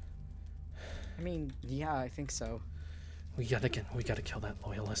 I mean, yeah, I think so. We gotta kill that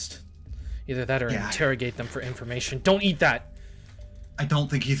loyalist. Either that or Yeah. interrogate them for information. Don't eat that. I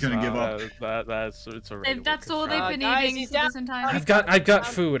don't think he's gonna give up. It's a regular That's all they've been guys, eating he's for this entire. I've got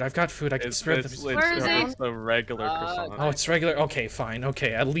food. I've got food. I can It's, spread it's, this. Where is he? it's a regular croissant. Oh, it's regular. Okay, fine.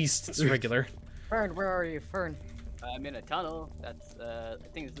 Okay, at least it's regular. Fern, where are you, Fern? I'm in a tunnel. That's I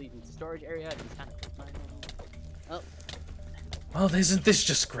think it's leading to storage area. It's kind of close by now. Oh, Well, isn't this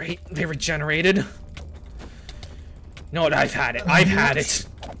just great? They regenerated. No, I've had it. I've had it.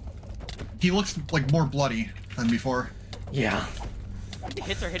 He looks like more bloody than before. Yeah. the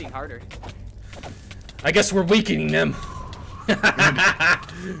hits are hitting harder. I guess we're weakening them.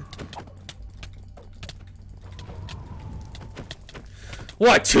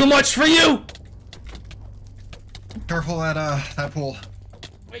 What? Too much for you? Careful that pool.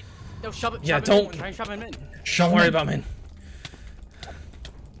 Wait, no, shove it. Yeah, shove don't- Him in. Try and shove him in. Don't worry about me.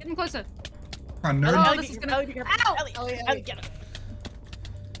 Get him closer. Come on, Oh, nerd. this is gonna. Ellie, be careful. Ow! Ellie, get him.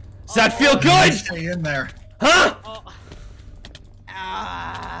 Does that feel good? Stay in there. Huh? Oh,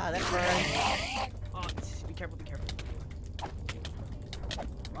 Ah, that burned. oh, be careful, be careful.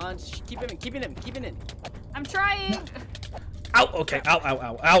 Come on, keep him in, keep it in, keep it in. I'm trying. Ow, okay. Ow, ow,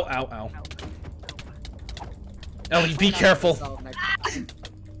 ow, ow, ow, ow. Ellie, be careful. Ow.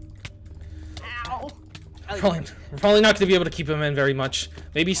 Ellie, We're probably not going to be able to keep him in very much.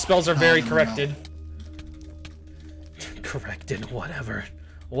 Maybe spells are very no. corrected. Corrected, whatever.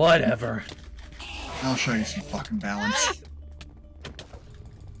 Whatever. I'll show you some fucking balance.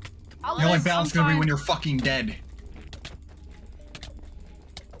 I'll The only live, balance I'm gonna be fine. when you're fucking dead.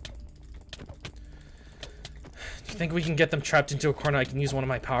 Do you think we can get them trapped into a corner? I can use one of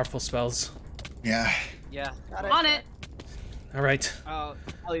my powerful spells. Yeah. yeah. On it. Alright. Oh,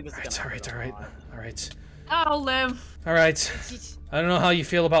 Ellie, this is gonna Alright, hurt alright, a lot. alright. I'll live. Alright. I don't know how you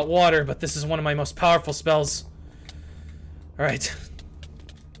feel about water, but this is one of my most powerful spells. Alright.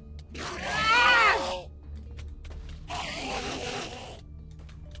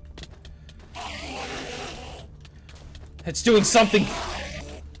 It's doing something.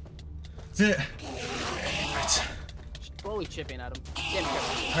 That's it. Alright. Slowly chipping at him.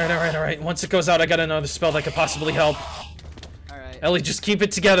 Alright. Once it goes out, I got another spell that could possibly help. Alright. Ellie, just keep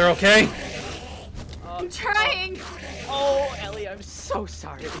it together, okay? I'm trying. Oh, Ellie, I'm so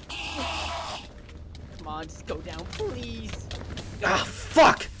sorry. Come on, just go down, please. Ah,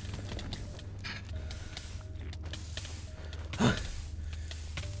 fuck!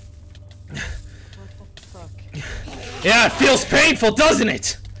 Yeah, it feels painful, doesn't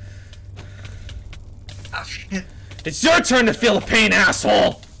it? Ah, shit. It's your turn to feel the pain,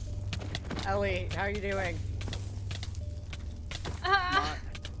 asshole! Ellie, how are you doing?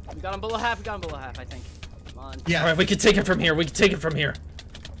 We got him below half, I think. Come on. Yeah. Alright, we can take it from here,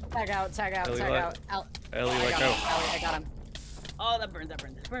 Tag out. Ellie, Ellie, let go. Ellie, I got him. Oh, that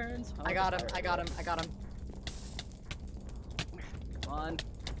burns. Oh, I got him. Come on.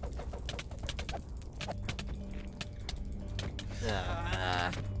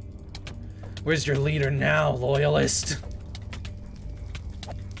 Where's your leader now, loyalist?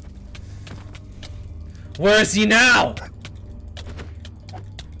 Where is he now?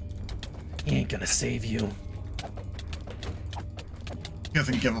 He ain't gonna save you. He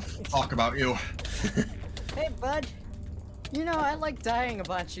doesn't give a fuck about you. Hey, bud. You know, I like dying a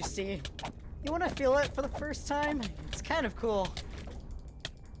bunch, you see. You wanna feel it for the first time? It's kind of cool.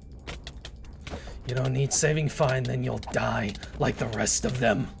 You don't need saving, fine, then you'll die like the rest of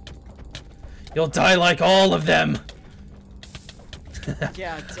them. You'll die like all of them.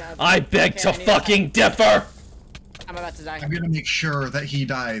 Yeah, I beg okay, to fucking differ. I'm about to die. I'm gonna make sure that he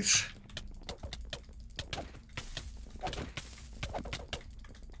dies.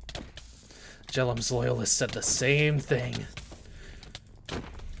 Jellum's loyalist said the same thing.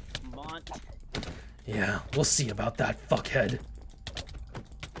 Come on. Yeah, we'll see about that, fuckhead.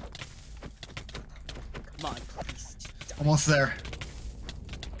 Come on, please. Almost there.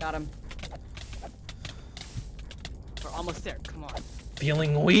 Got him. We're almost there. Come on.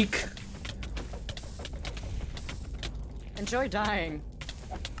 Feeling weak? Enjoy dying.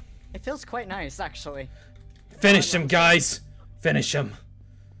 It feels quite nice, actually. Finish him, guys. Finish him.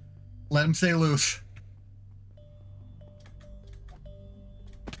 Let him stay loose.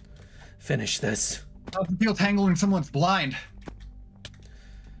 Finish this. How's it feel tangling someone's blind?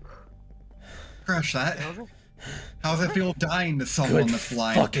 Crash that. How's it feel dying to someone Good that's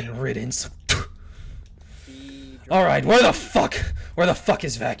blind? fucking riddance. Alright, where the fuck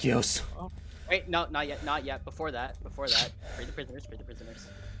is Vacuos? Wait, no, not yet. Before that. Free the prisoners.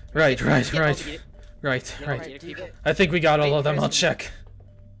 Right. I think we got all of them. I'll check.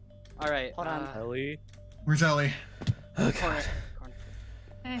 Alright, Hold on. Ellie. Where's Ellie? Oh, corner. God.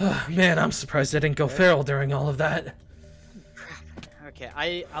 Oh, man, I'm surprised I didn't go feral during all of that.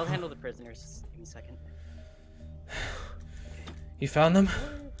 Okay, I'll handle the prisoners. Just give me a second. You found them?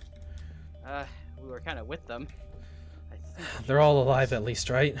 We were kind of with them. I think. They're all alive at least,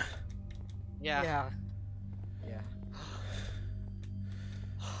 right? Yeah.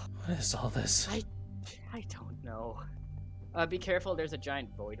 What is all this? I don't know. Be careful, there's a giant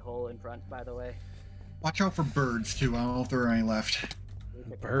void hole in front, by the way. Watch out for birds, too. I don't know if there are any left.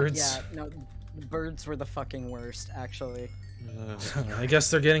 Birds? Yeah, no, the birds were the fucking worst, actually. I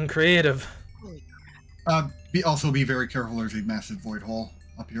guess they're getting creative. Also be very careful. There's a massive void hole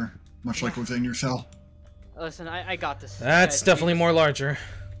up here, much like what's in your cell. Listen, I got this. That's Guys, definitely more larger.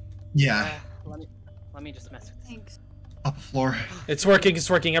 Yeah. Let me just mess with this. Thanks. Up the floor. It's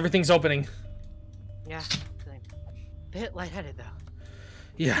working, everything's opening. Yeah. Bit lightheaded though.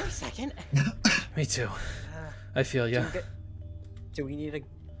 Yeah, Wait a second. me too. I feel ya. Do we need a...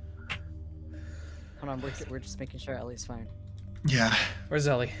 Hold on, we're just making sure Ellie's fine. Yeah. Where's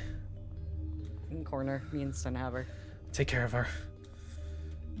Ellie? In the corner, me and Sun have her. Take care of her.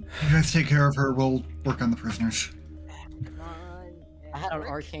 You guys take care of her. We'll work on the prisoners. Come on. I had an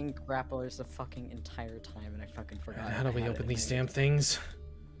arcane grapplers the fucking entire time and I fucking forgot. How do I we had open it. these damn things?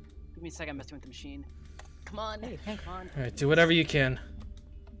 Give me a second, I'm messing with the machine. Come on. Hey. Come on. Alright, do whatever you can.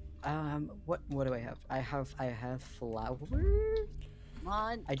 What do I have? I have flour. Come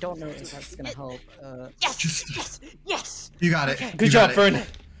on. I don't know if that's gonna help. Yes! You got it. Okay. Good You job, got it. Fern. Oh,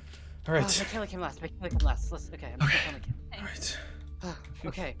 Alright. Michaela came last. Let's, okay, I'm still on the Alright.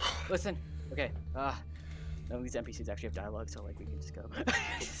 Okay, listen. Okay, none of these NPCs actually have dialogue, so like we can just go.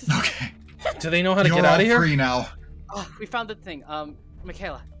 Okay. Do they know how to You're get out all of here? free now. Oh, we found the thing.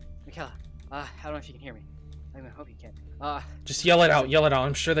 Michaela. I don't know if you can hear me. I hope you can. Just yell it out. Yell it out.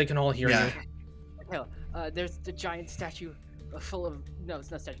 I'm sure they can all hear Yeah. you. There's the giant statue full of it's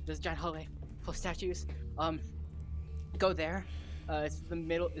not a statue. There's a giant hallway full of statues. Go there. It's the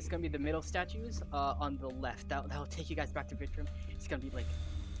middle. It's gonna be the middle statues. On the left. That'll take you guys back to Vitrum. It's gonna be like,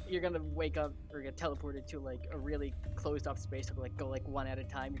 you're gonna wake up or get teleported to like a really closed off space. So like go like one at a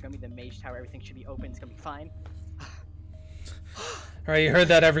time. You're gonna be the mage tower. Everything should be open. It's gonna be fine. All right, you heard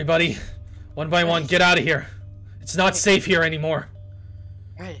that, everybody. One by one, get out of here. It's not safe here anymore.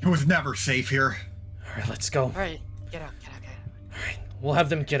 Right. It was never safe here. All right, let's go. All right. Get out. All right, we'll have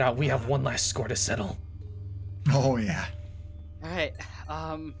them get out. We have one last score to settle. Oh yeah. All right.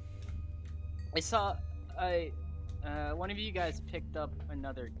 I saw one of you guys picked up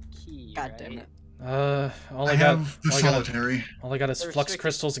another key. God right? damn it. All I I got, have the all I got, solitary. all I got is The flux restricted-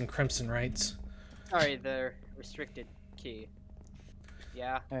 crystals and crimson rights. Sorry, the restricted key.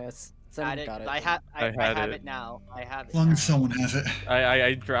 Yeah. Alright, Got it. got it. I have it now. I have it. As long now. as someone has it.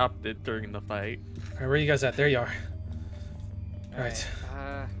 I dropped it during the fight. All right, where you guys at? There you are. All right.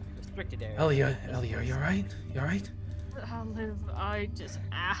 Restricted area. Ellie, are you all right? You all right? OveqLIVE, I just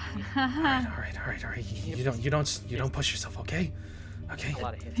All right. You don't push yourself, okay? Okay. A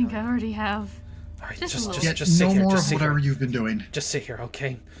lot of I hits. think I already have. All right, Just a just little. Get sit no here. more Just of sit whatever here. you've been doing. Just sit here,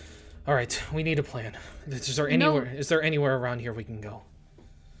 okay? All right, we need a plan. Is there No. anywhere? Is there anywhere around here we can go?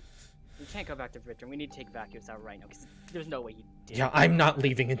 We can't go back to Vitrum. We need to take vacuums out right now because there's no way you did. Yeah, I'm not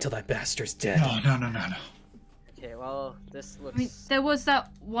leaving until that bastard's dead. No. Okay, well, this looks. I mean, there was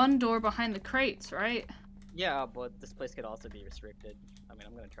that one door behind the crates, right? Yeah, but this place could also be restricted. I mean,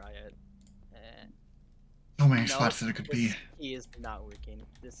 I'm gonna try it. So many No, spots that it could be. this key is not working.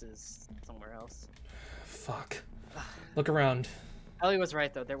 This is somewhere else. Fuck. Look around. Ellie was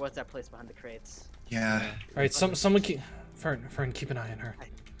right though. There was that place behind the crates. Yeah. All right, someone keep Fern, keep an eye on her.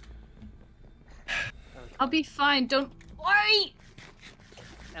 I'll be fine. Don't worry.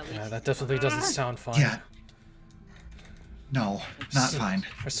 Ellie, Yeah, that definitely doesn't sound fun. Yeah. No, not So- fine.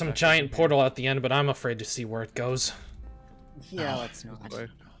 There's some giant portal at the end, but I'm afraid to see where it goes. Yeah, let's not. Boy.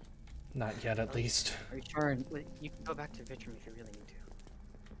 Not yet, at least. are you sure? You can go back to Vitrum if you really need to.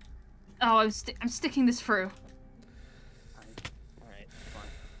 Oh, I'm sticking this through. Alright,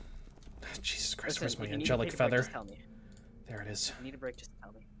 fine. Jesus Christ, Listen, where's if my you need to angelic take a break, feather? just tell me. There it is. If you need a break, just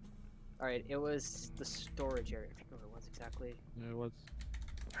tell me. Alright, it was the storage area. I forget what it was exactly. It was.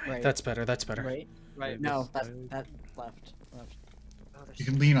 Right. That's better. That's better. Right? Right. No, This that left. Oh, there's You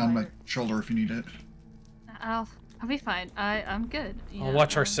can lean on my fire. shoulder if you need it. I'll be fine. I'm good. I'll Yeah,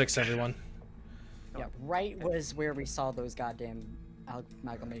 watch R6, everyone. Yeah, right was where we saw those goddamn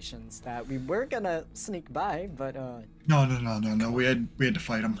amalgamations that we were gonna sneak by, but No. We had to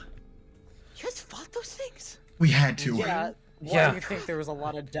fight them. You guys fought those things? We had to. yeah. Why Yeah. do you think there was a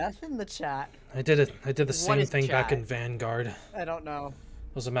lot of death in the chat? I did it. I did the same is thing back chat? in Vanguard. I don't know.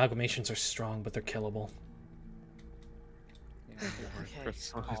 Those amalgamations are strong, but they're killable. Okay.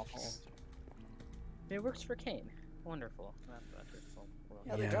 Croissants. It works for Kane. Wonderful. That's wonderful.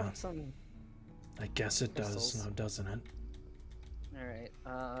 Yeah, they Yeah. dropped some. I guess it does, Pistols. now doesn't it?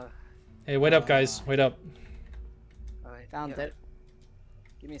 Alright, Hey, wait up, guys. Wait up. alright, Found yeah. it.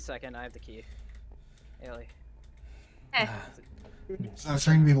 Give me a second, I have the key. Ellie. Hey. So I was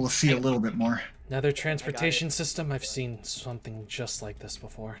trying to be able to see a little bit more. Another transportation system? I've seen something just like this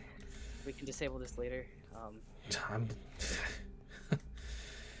before. We can disable this later. I'm...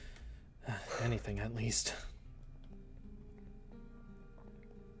 Anything, at least.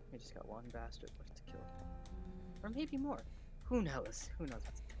 We just got one bastard left to kill. Or maybe more. Who knows? Who knows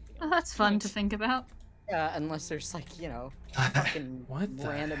what's coming Well, up. that's fun to think about. Yeah, unless there's like, fucking What the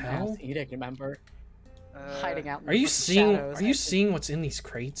random hell? ass edict member hiding out in Are you the seeing? shadows. Are you seeing what's in these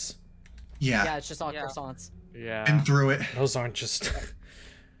crates? Yeah. Yeah, it's just all Yeah. croissants. Yeah. Been through it. Those aren't just.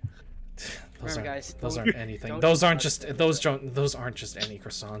 Remember, guys, those don't- aren't anything. don't Those aren't trust just it. those aren't just any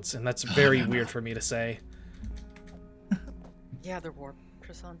croissants, and that's very weird for me to say. Yeah, they're warp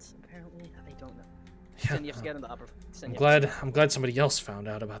croissants, apparently. I don't know. Yeah, Then you have to get in the upper. I'm glad somebody else found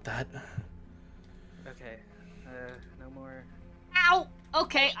out about that. Okay. No more. Ow!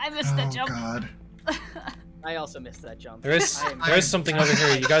 Okay, I missed that Oh jump. God. I also missed that jump. There is I am- something over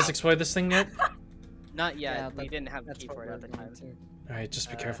here. You guys explored this thing yet? Not yet. Yeah, we didn't have the That's key what for it we're at the going time. All right, just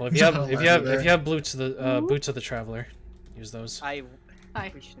be Uh, careful. If you have there. boots of the traveler, use those. Hi.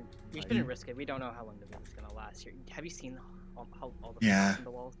 We shouldn't risk it. We don't know how long the video's gonna last here. Have you seen how all the Yeah. flaws in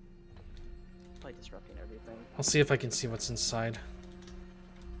the walls? Like disrupting everything. I'll see if I can see what's inside.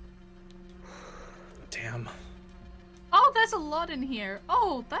 Damn. Oh, there's a lot in here.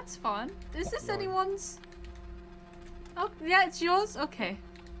 Oh, that's fun. Is this anyone's? Oh, yeah, it's yours? Okay.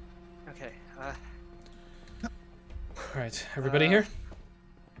 Okay. Alright, everybody here?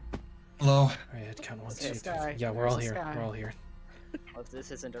 Hello. Alright, head count 1, 2, This 3. guy. Yeah, we're all There's here. this guy. We're all here. Well,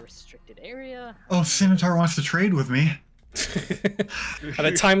 this isn't a restricted area. Oh, Scimitar wants to trade with me. At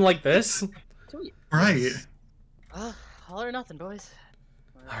a time like this? Sweet. Right. All or nothing, boys.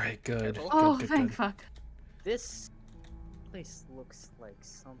 Alright, good. Careful. Oh, good, thank good. fuck. This place looks like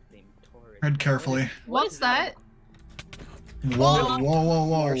something torrid. Tread carefully. What's that? Whoa, whoa, whoa,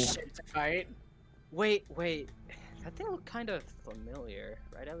 More whoa. shit to fight. Wait. That thing looked kind of familiar,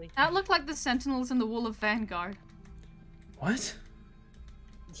 right, Ellie? That looked like the sentinels in the Wall of Vanguard. What?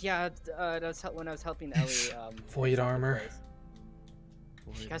 Yeah, when I was helping Ellie. Void armor.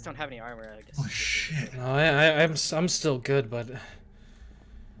 If you guys don't have any armor, I guess. Oh shit. No, I'm still good, but You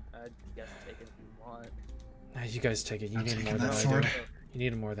guys can take it if you want. nah, you guys take it. You I'm need more taking than that I sword. do. You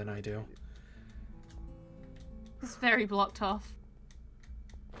need more than I do. It's very blocked off.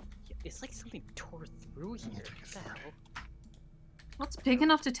 It's like something tore through here. What the hell? What's big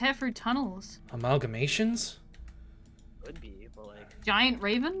enough to tear through tunnels? Amalgamations? Could be, but like. Giant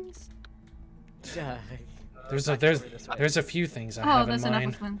ravens? Yeah. There's a few things I Oh, have in there's enough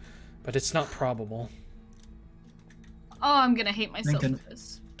mind, of them. but it's not probable. Oh, I'm gonna hate myself Thinking. for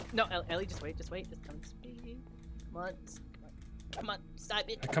this. No, Ellie, just wait. Just come to speed. Come on, stop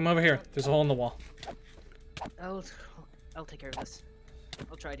it. Come over here. There's a hole in the wall. I'll take care of this.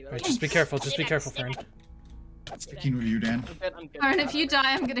 I'll try to. Alright, just be careful. Just be careful, friend. Sticking with you, Dan. I'm good. Aaron, if you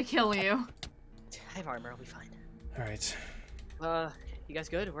die, I'm gonna kill you. I have armor. I'll be fine. Alright. You guys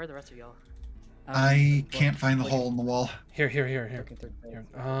good? Where are the rest of y'all? I can't find the hole in the wall. Here. Here. Through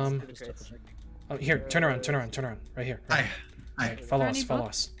the crates. Oh, here. Turn around. Right here. Hi. Hi. Alright, follow Any us.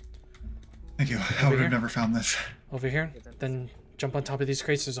 books? Thank you. I would here? have never found this. Over here. Then jump on top of these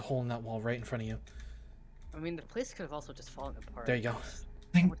crates. There's a hole in that wall right in front of you. I mean, the place could have also just fallen apart. There you go.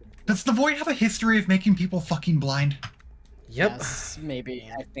 Does the Void have a history of making people fucking blind? Yep. Yes, maybe.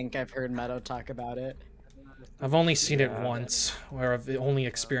 I think I've heard Meadow talk about it. I've only seen it once, where I've only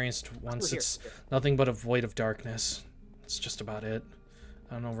experienced once. It's nothing but a void of darkness. That's just about it.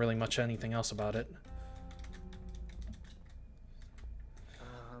 I don't know really much anything else about it.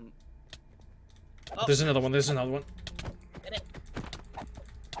 Oh, There's another one. The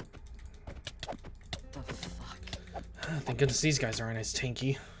fuck? Thank goodness these guys aren't as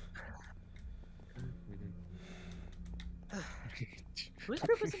tanky. Whose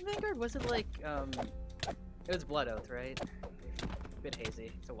group was in Vanguard? Was it like it was Blood Oath, right? A bit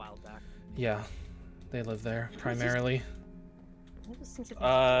hazy. It's a while back. Yeah, they live there primarily. What was things that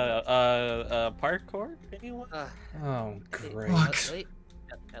Parkour? Anyone? Oh, great. What?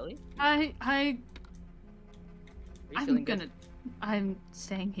 Ellie? I'm Are you feeling gonna. good? I'm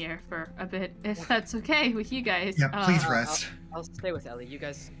staying here for a bit, if that's okay with you guys. Yeah, please rest. I'll stay with Ellie. You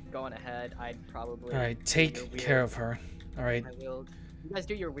guys go on ahead. I'd probably. All right, do take your care weird- of her. All right. I will. You guys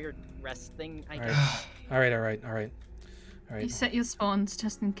do your weird rest thing. I All guess. right. All right. You set your spawns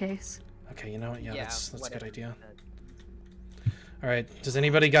just in case. Okay, you know what? Yeah, that's a good whatever. idea. All right. Does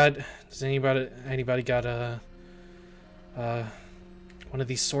anybody got one of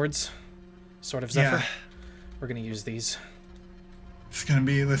these swords? Sword of Zephyr? Yeah. We're gonna use these. This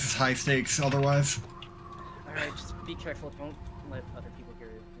is high stakes otherwise. All right, just be careful. Don't let other people hear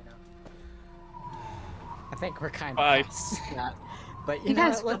you. You know. I think we're kind of Bye. past that. But you You know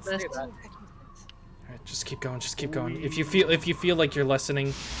guys what? Let's got do this. that. All right, just keep going. Just keep going. If you feel like you're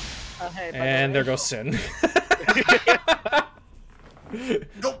lessening, Hey, by the and there way, goes Sin.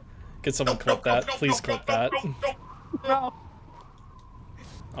 Nope. Could someone clip that? Please clip that. No.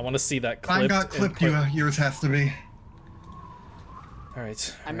 I want to see that clip. Mine got clipped, yours has to be. All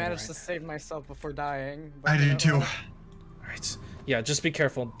right. I managed to save myself before dying. I you know did too. what? All right. Yeah, just be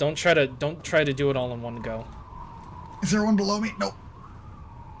careful. Don't try to do it all in one go. Is there one below me? Nope.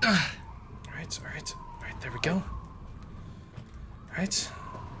 All right. There we go. All right.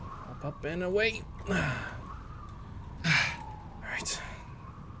 Up and away. All right.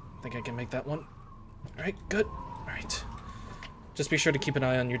 I think I can make that one. All right. Good. All right. Just be sure to keep an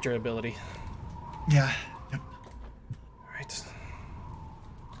eye on your durability. Yeah. Yep. All right.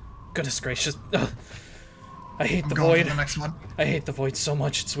 Goodness gracious. Ugh. I hate the I'm going void. for the next one. I hate the void so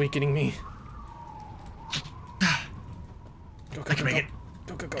much. It's weakening me. Go, I can make it.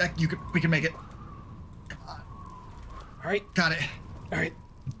 Go. We can make it. All right. Got it. All right.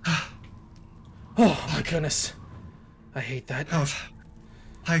 Oh my goodness. I hate that. That was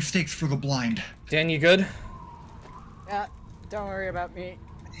high stakes for the blind. Dan, you good? Yeah, don't worry about me.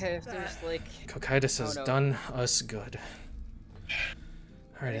 If there's like Cocytus has no. done us good.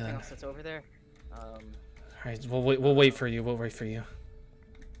 Alrighty anything then. else that's over there, Alright, we'll wait for you. We'll wait for you.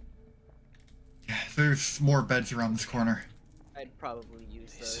 Yeah, There's more beds around this corner. I'd probably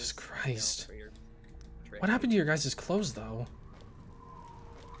use those. Jesus Christ. For your trip. What happened to your guys' clothes, though?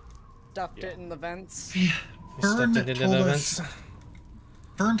 Stuffed it in the vents. You Vern stuffed it into told the us. vents?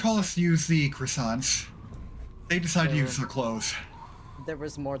 Vern told us to use the croissants. They decided to use their clothes. There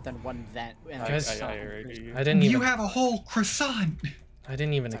was more than one vent. And Guys, I already hear you. I didn't even. You have a whole croissant. I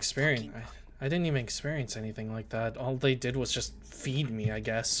didn't even experience. I didn't even experience anything like that. All they did was just feed me, I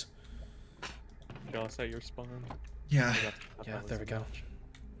guess. Y'all set your spawn. Yeah. Yeah, there we go.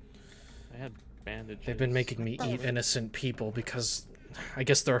 I had bandages. They've been making me eat innocent people because I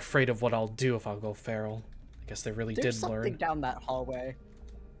guess they're afraid of what I'll do if I'll go feral. I guess they really There's did something learn. down that hallway.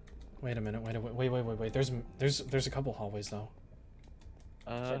 Wait a minute. Wait. There's a couple hallways though.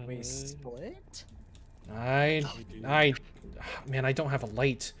 Should we split? Man, I don't have a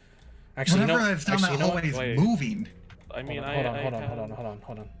light. Actually, Whenever no. I've done Actually, that hallway is Wait. moving. I mean, hold on. have-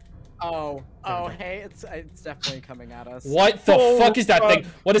 Hold on. Oh, There we go. hey, it's definitely coming at us. What the fuck is that thing?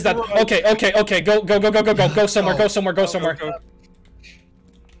 What is that? Okay. Go somewhere. Go somewhere.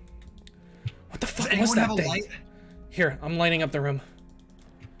 What the Does fuck was anyone that have a thing? light? Here, I'm lighting up the room.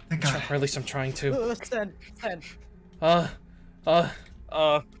 Thank God. Or at least I'm trying to. Send.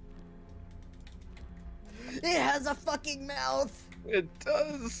 It has a fucking mouth. It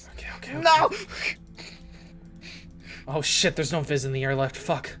does. Okay. No. Oh shit, there's no Viz in the air left.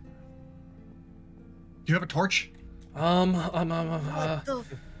 Fuck. Do you have a torch? What the?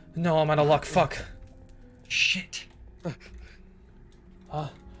 No, I'm out of luck. Fuck. Shit.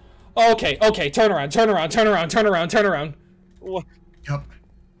 Okay. Turn around. What? Yup.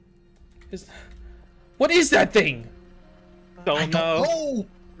 What is that thing? I Don't don't know. know.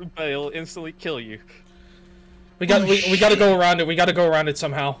 But it'll instantly kill you. We gotta go around it. We gotta go around it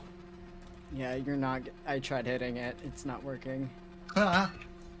somehow. Yeah, you're not. I tried hitting it. It's not working. Ah.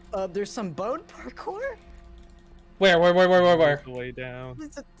 There's some bone parkour. Where? The way down.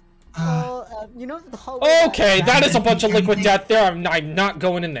 You know the hallway. Okay, that is a bunch of liquid death there. I'm not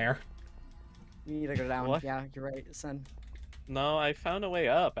going in there. You need to go down. What? Yeah, you're right, son. No, I found a way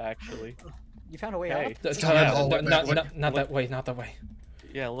up actually. You found a way Hey. up. Not that way.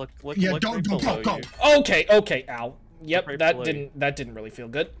 Yeah, look. Yeah, look don't right go. below you. Okay. Ow. Yep, Right that below you. didn't really feel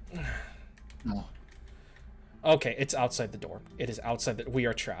good. No. Okay, it's outside the door. It is outside. We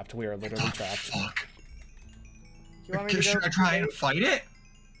are trapped. We are literally trapped. Fuck. You want me to Should go? I try and fight it?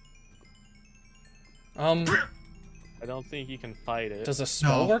 I don't think you can fight it. Does a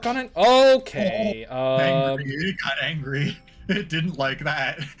spell No. work on it? Okay. Angry. It got angry. It didn't like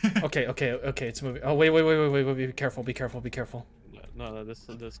that. Okay. It's moving. Oh wait. Be careful. No, this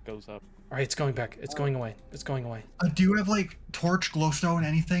goes up. All right, it's going back. It's going away. Do you have like torch, glowstone,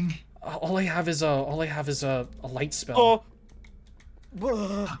 anything? All I have is a light spell.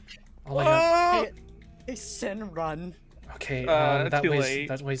 Oh. All I have. Hey, Sin, run. Okay. Too late.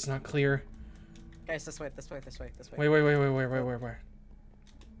 That way's not clear. Guys, this way. Wait. Where?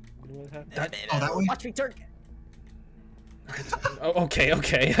 What happened? That way? Watch me turn. Oh, okay.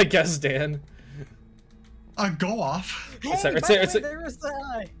 I guess, Dan. Go off. Hey, It's by there, the way, there was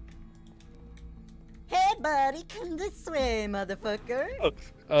the. Hey, buddy, come this way, motherfucker.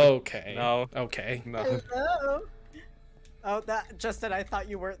 Okay. No. Okay. No. Hello. Oh, that Justin, I thought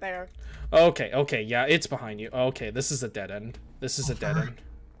you weren't there. Okay. Yeah, it's behind you. Okay, this is a dead end.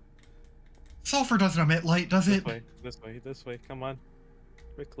 Sulfur doesn't emit light, does it? This way. Come on.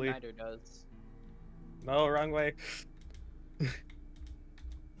 Quickly. Neither does. No, wrong way.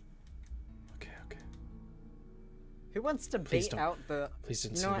 Okay. Who wants to Please bait don't. out the? Please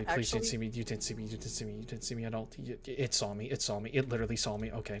didn't You see know me. what, Please didn't actually- see me. You didn't see me. You didn't see me at all. It saw me. It literally saw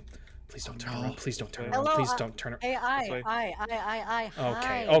me. Okay. Please don't turn no. around. Please don't turn Hello, around. Please don't turn around. Hey, way. hi.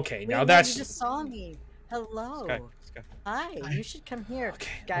 Okay, Wait, now no, that's- You just saw me. Hello. This guy. Hi. You should come here. Okay.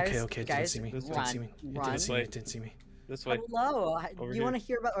 Guys, Didn't guys, see me. This way. Didn't see me. run. Didn't see me. This way. Hello. Over You here. want to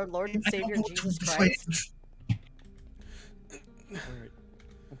hear about our Lord and I don't Savior know which Jesus this way Christ? is. Alright.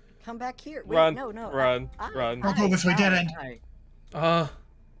 Come back here. Wait, Run, no. run. I'll go this way, dead end.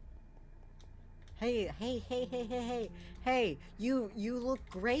 Hey, you look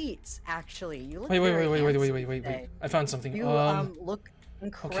great, actually. You look Wait. very handsome today. I found something. You look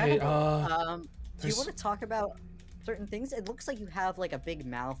incredible. okay, do you there's- want to talk about certain things? It looks like you have like a big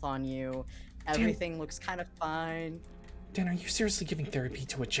mouth on you. Everything looks kind of fine. Dan, are you seriously giving therapy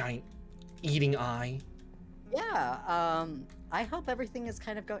to a giant eating eye? Yeah, I hope everything is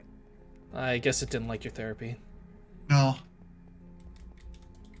kind of going. I guess it didn't like your therapy. No.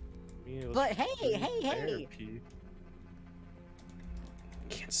 I mean, it was But hey. therapy.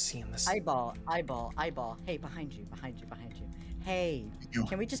 can't see in this. Eyeball. Hey, behind you. Hey,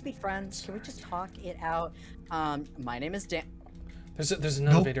 can we just be friends? Can we just talk it out? My name is Dan. There's an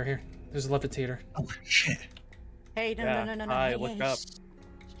elevator here. There's a levitator. Oh shit. Hey, no. Hi, Hey, look hey, up.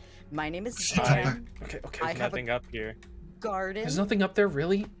 My name is Hi. Dan. Okay. I have Nothing up here. Garden. There's nothing up there,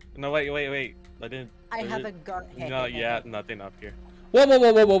 really? No, wait. I didn't. I have a garden. Hey, No, hey, yeah, hey. nothing up here. Whoa.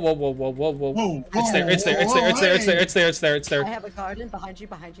 Whoa, It's there. I have a garden behind you.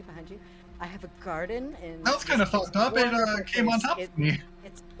 I have a garden and That was kind of fucked up. It came on top of me.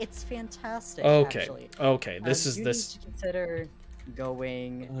 It's fantastic. Okay. Actually. Okay. This you need to consider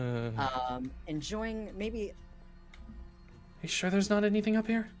going, enjoying maybe. You sure there's not anything up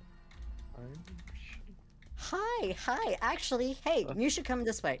here? Hi. Actually, hey, you should come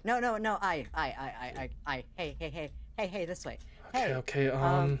this way. No. I. Hey, this way. Hey. Okay.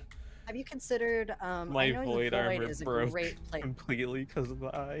 Have you considered? My I know void the armor void is a broke great place. completely because of the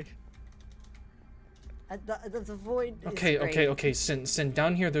eye. The void. Is Okay. great. Sin,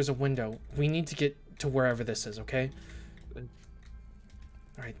 down here there's a window. We need to get to wherever this is. Okay. All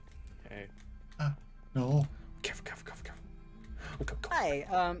right. Okay. No. Careful. Okay. Go. Hi.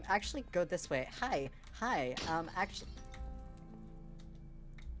 Actually, go this way. Hi. Actually.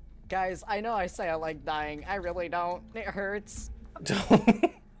 Guys, I know I say I like dying. I really don't. It hurts.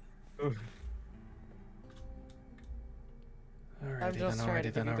 Alrighty I'm just trying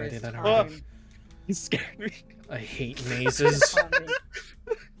to give you guys then. time. You scared me. I hate mazes.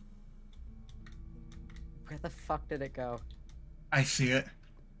 Where the fuck did it go? I see it.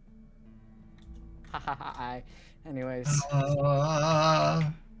 Anyways.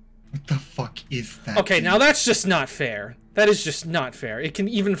 What the fuck is that? Okay, thing? now that's just not fair. That is just not fair. It can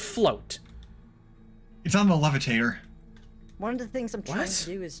even float. It's on the levitator. One of the things I'm trying What? to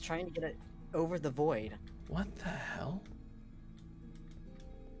do is trying to get it over the void. What the hell?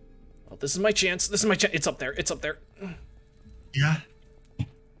 Oh, this is my chance. It's up there. Yeah.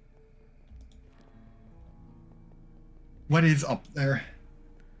 What is up there?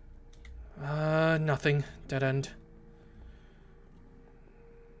 Nothing. Dead end.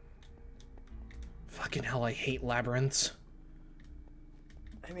 Fucking hell, I hate labyrinths.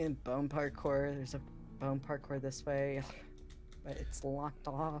 I mean, bone parkour. There's a bone parkour this way, but it's locked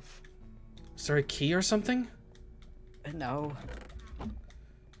off. Is there a key or something? No.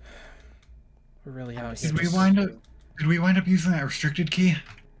 We're really out here. Did we wind up using that restricted key?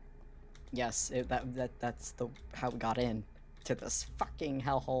 Yes, that's how we got in to this fucking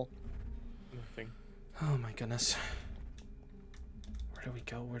hellhole. Nothing. Oh my goodness. Where do we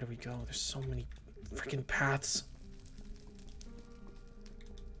go? There's so many freaking paths.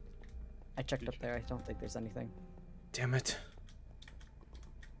 I checked up there. I don't think there's anything. Damn it.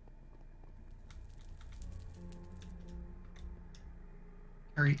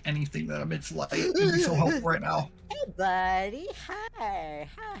 Carry anything that emits light would be so helpful right now. Hey, buddy. Hi.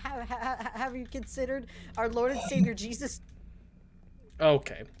 Have you considered our Lord and Savior Jesus?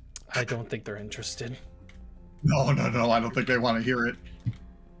 Okay. I don't think they're interested. No, I don't think they want to hear it.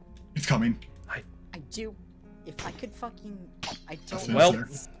 It's coming. I do. If I could fucking... I don't... Well, Sir.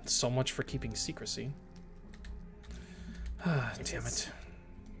 so much for keeping secrecy. Ah, damn it.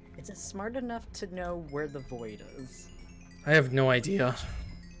 Is it smart enough to know where the void is? I have no idea.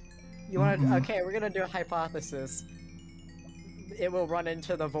 You want to... Okay, we're gonna do a hypothesis. It will run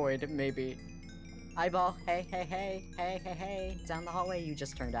into the void, maybe. Eyeball, hey. Down the hallway you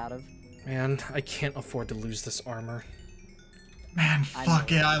just turned out of. Man, I can't afford to lose this armor. Man,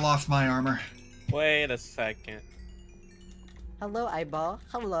 fuck it, I lost my armor. Wait a second. Hello, Eyeball.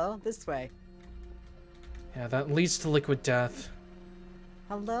 Hello, this way. Yeah, that leads to liquid death.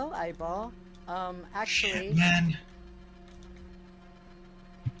 Hello, Eyeball. Actually... Shit, man.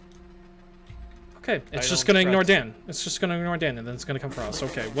 Okay, it's I just don't gonna ignore trust- Dan. It's just gonna ignore Dan, and then it's gonna come for us.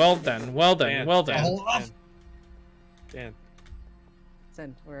 Okay, well then. Hold up. Dan.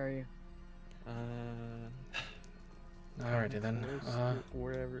 Zen, where are you? Alrighty then.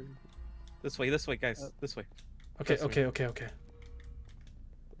 Wherever. This way, guys. This way. Okay.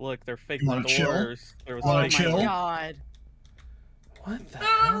 Look, they're fake You wanna chill? doors. There was Wanna fake chill? Oh my god. What the Oh,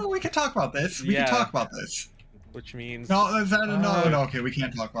 hell? we can talk about this. We Yeah. can talk about this. which means No, is that no, okay, we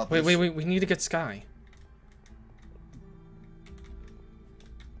can't talk about this. Wait, we need to get Sky.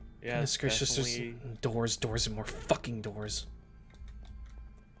 yeah, Goodness gracious, there's definitely... doors, and more fucking doors.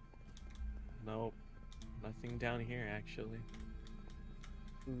 Nope, nothing down here actually.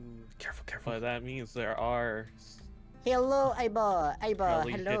 Careful. But that means there are. Hello, Eyeball.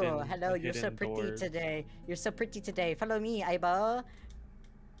 Probably Hello. hidden- You're so hidden pretty doors. today. You're so pretty today. Follow me, Eyeball.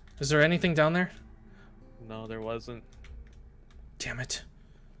 Is there anything down there? No, there wasn't. Damn it.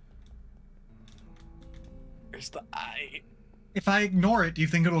 Where's the eye? If I ignore it, do you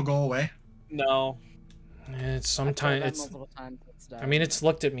think it'll go away? No. It's sometimes it's. multiple times, it's I mean, it's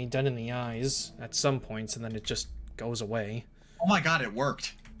looked at me dead in the eyes at some points, and then it just goes away. Oh my god, it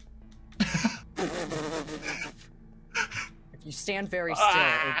worked. If you stand very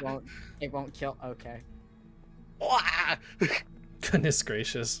still, it won't kill. Okay. Goodness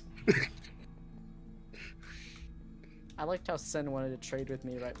gracious. I liked how Sin wanted to trade with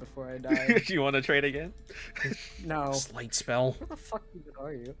me right before I died. You want to trade again? No. Slight spell. Where the fuck even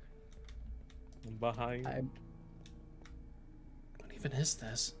are you? I'm behind. What even is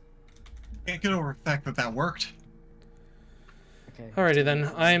this? Can't get over the fact that that worked. Okay. Alrighty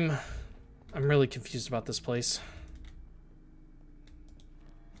then. I'm really confused about this place.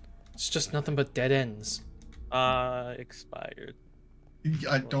 It's just nothing but dead ends. Expired.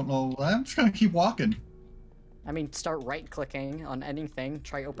 I don't know. I'm just gonna keep walking. I mean, start right-clicking on anything.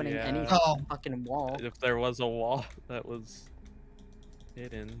 Try opening any Oh. fucking wall. If there was a wall that was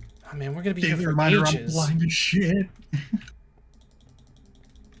hidden. Oh man, we're gonna be Daily here for reminder, I'm ages. blind as shit.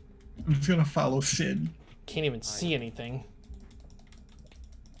 I'm just gonna follow Sid. Can't even see anything.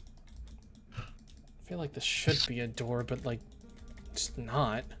 I feel like this should be a door, but like, it's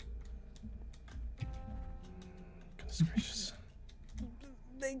not. Goodness gracious.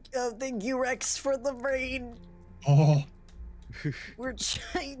 Thank you, Rex, for the rain. Oh. We're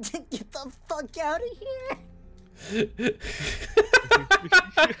trying to get the fuck out of here.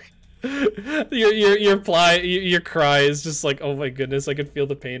 your cry is just like, oh my goodness, I can feel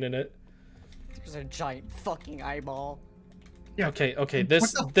the pain in it. There's a giant fucking eyeball. Yeah. Okay,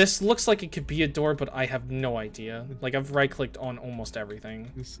 this looks like it could be a door, but I have no idea. Like, I've right-clicked on almost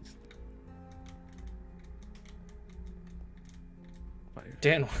everything.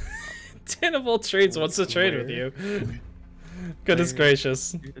 Dan, Dan of all trades wants to trade with you. Goodness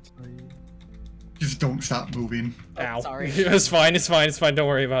gracious. Just don't stop moving. Oh, Ow. sorry. It's fine, it's fine, it's fine, don't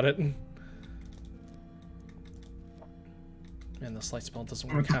worry about it. Man, this light spell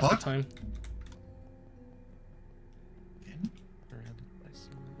doesn't work half the time.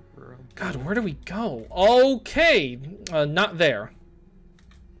 God, where do we go? Okay! Not there.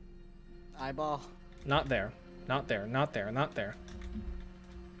 Eyeball. Not there. Not there, not there, not there.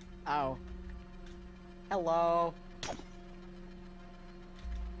 Oh. Hello.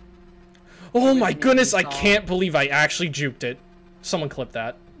 Oh my goodness, I can't believe I actually juked it. Someone clip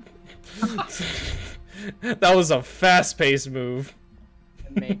that. That was a fast-paced move.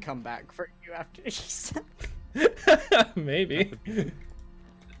 It may come back for you after you said. Maybe.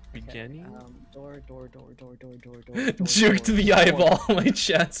 Beginning? Door. Juked the eyeball, my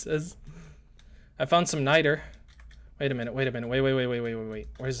chat says. I found some niter. Wait a minute, wait.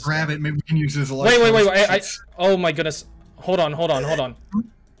 Where's this? Grab it, maybe we can use this as a Wait. Oh my goodness. Hold on.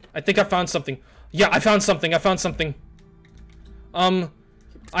 I think I found something. Yeah, I found something. I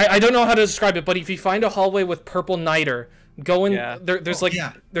don't know how to describe it, but if you find a hallway with purple niter, go in. Yeah. There's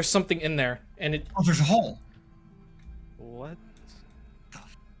there's something in there, and it. Oh, there's a hole. What?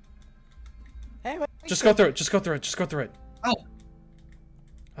 Hey, wait. Just go through it. Oh.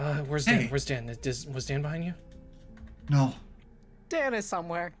 Where's Hey. Dan? Where's Dan? Was Dan behind you? No. Dan is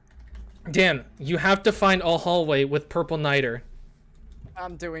somewhere. Dan, you have to find a hallway with purple niter.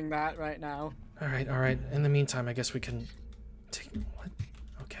 I'm doing that right now. All right. In the meantime, I guess we can take what?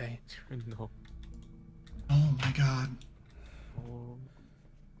 Okay. No. Oh my god. Oh.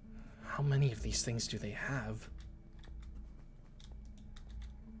 How many of these things do they have?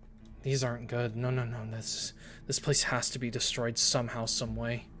 These aren't good. No. This place has to be destroyed somehow, some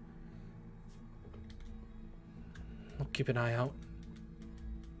way. I'll keep an eye out.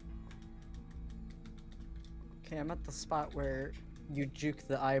 Okay, I'm at the spot where you juke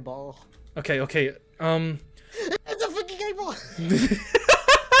the eyeball. Okay. It's a fucking eyeball!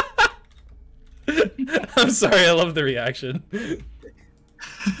 I'm sorry, I love the reaction.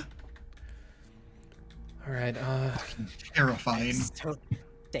 Alright, Terrifying. So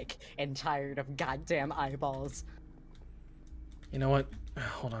sick and tired of goddamn eyeballs. you know what?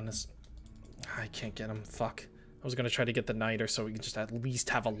 Hold on, I can't get him. Fuck. I was gonna try to get the niter so we could just at least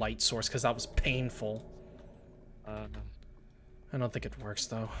have a light source, because that was painful. I don't think it works,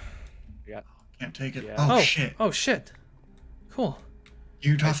 though. Yeah. Can't take it. Yeah. Oh, shit. Oh, shit. Cool.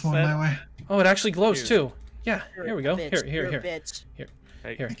 You toss one my way? Oh, it actually glows, Here. too. Yeah, here we go. Bitch, Here. you're a bitch. Here,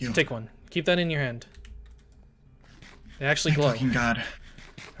 Thank you. take one. Keep that in your hand. They actually Thank glow. fucking god.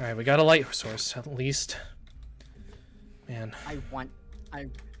 Alright, we got a light source, at least. Man.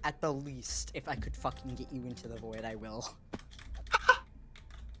 At the least, if I could fucking get you into the void, I will. Are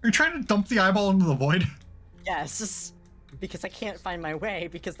you trying to dump the eyeball into the void? Yes, because I can't find my way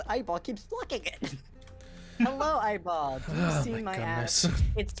because the eyeball keeps blocking it. Hello, eyeball. Do you Oh see my my goodness. ass?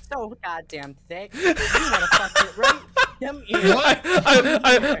 It's so goddamn thick. You wanna fuck it, right? Come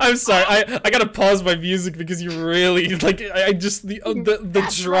here. I'm sorry. I gotta pause my music because you really like. I just the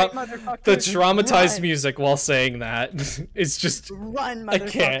That's right, motherfucker. dramatized Run. music while saying that is just. Run, I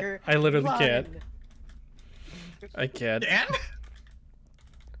motherfucker. can't. I literally Run. can't. I can't. Dan?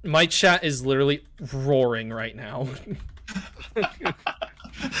 My chat is literally roaring right now.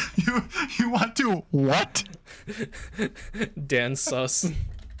 You want to what? Dan sus.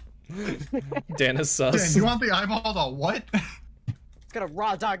 Dan is Dan, sus. you want the eyeball to what? It's gonna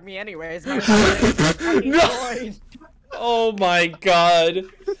raw dog me anyways. My No! Oh my god.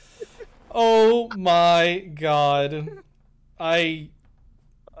 Oh my god. I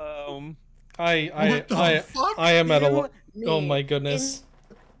What the fuck? I am at a You, oh me, my goodness.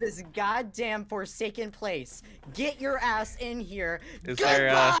 in this goddamn forsaken place. Get your ass in here. Is there,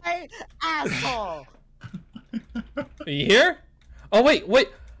 Goodbye, asshole. Are you here? Oh wait.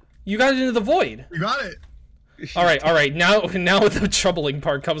 You got it into the void. You got it. All right. Now the troubling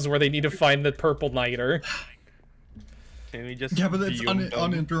part comes where they need to find the purple niter. Can we just Yeah, but it's Bume them?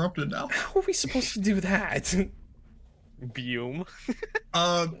 uninterrupted now. How are we supposed to do that? Bume?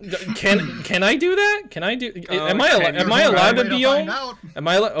 Can I do that? Can I do? Am I there's allowed to Way to be find on? out. Am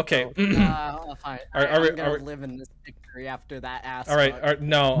I allowed? Okay. Fine. Are we- I'm gonna are we- live in this victory after that ass. All right. fuck.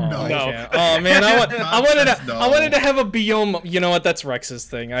 No. No. I can't. Oh man, I No. wanted to have a biome. You know what? That's Rex's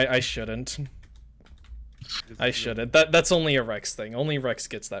thing. I shouldn't. I shouldn't. That's only a Rex thing. Only Rex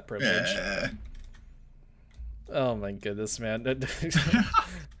gets that privilege. Yeah. Oh my goodness, man. Dan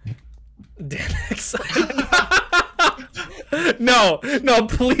X. No,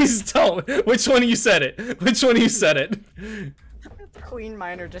 please don't. Which one of you said it? Which one of you said it? Queen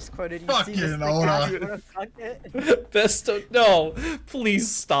Miner just quoted you. Fucking See this thick Ona. ass, you wanna fuck it? Best of no. Please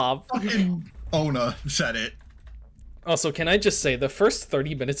stop. Fucking Ona said it. Also, can I just say the first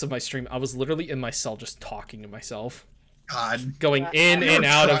 30 minutes of my stream, I was literally in my cell just talking to myself, God. going in and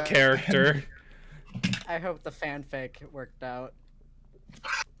out of character. I hope the fanfic worked out.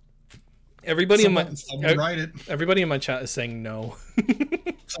 Everybody Someone write it. everybody in my chat is saying no.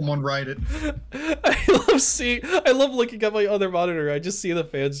 Someone write it. I love looking at my other monitor. I just see the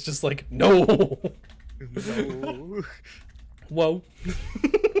fans just like no. No. Whoa.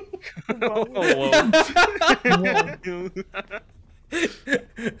 Oh,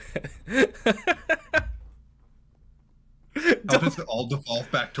 How does it all default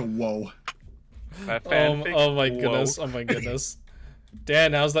back to whoa? Oh my goodness. Oh my goodness.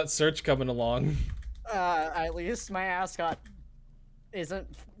 Dan, how's that search coming along? At least my ascot isn't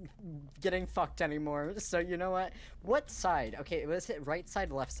getting fucked anymore. So you know what? What side? Okay, was it right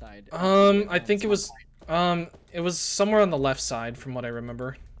side, left side? I think it was somewhere on the left side from what I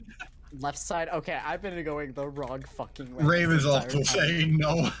remember. Left side? Okay, I've been going the wrong fucking way. Rave is this also entire time. saying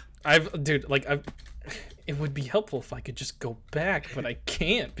no. It would be helpful if I could just go back, but I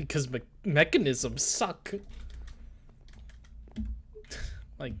can't because mechanisms suck.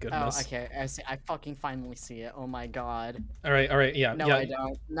 My goodness. Oh, okay. I see. I fucking finally see it. Oh my god. All right, yeah. No, yeah. I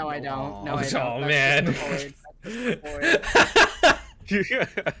don't. No, I don't. No, Oh, I don't. oh, That's man. just the void. That's just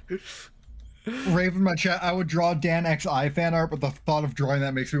the void. Rave in my chat, I would draw Dan XI fan art, but the thought of drawing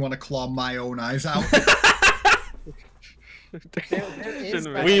that makes me want to claw my own eyes out.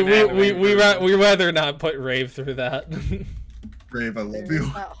 We rather not put Rave through that. Rave, I love There's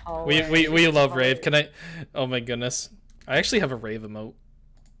you. that hallway. we love It's Rave. fine. Can I? Oh my goodness. I actually have a Rave emote.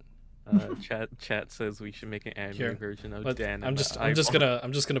 Chat says we should make an anime Here. version of But Dan. I'm just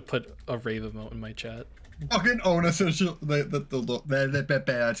gonna put a Rave emote in my chat. Fucking Ona says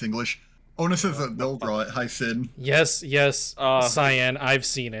that's English. Ona says that they'll draw it. Hi, Sid. Yes, Cyan, I've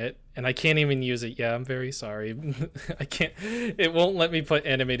seen it, and I can't even use it. Yeah, I'm very sorry. I can't. It won't let me put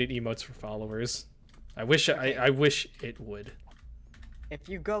animated emotes for followers. I wish it would. If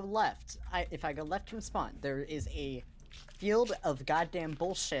you go left, if I go left from spawn, there is a field of goddamn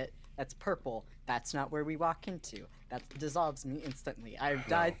bullshit that's purple. That's not where we walk into. That dissolves me instantly. I've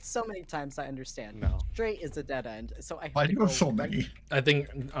died so many times. I understand. No. Straight is a dead end. So I. Why have do to you have go so right- many? I think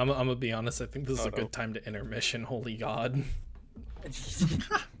I'm gonna be honest. I think this is a no. good time to intermission. Holy God.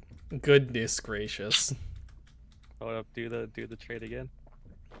 Goodness gracious. Hold up, do the trade again.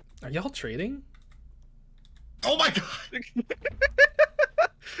 Are y'all trading? Oh my god!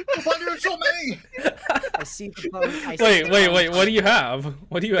 Why do you have so many? I see the boat. I see the Wait. boat. What do you have?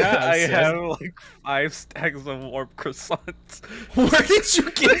 What do you have? I sis? have like 5 stacks of warp croissants. Where did you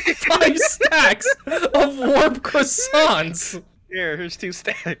get 5 stacks of warp croissants? Here's 2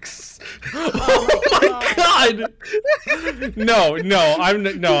 stacks. Oh my god! No,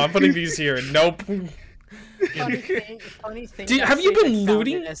 I'm putting these here. Nope. Funny thing. Dude, I have you saved been and found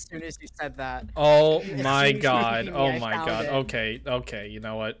looting? it as soon as you said that. Oh As my soon as you god. beat me, Oh I my found god. it. Okay. You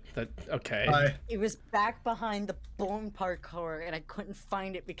know what? Okay. Hi. It was back behind the bone parkour, and I couldn't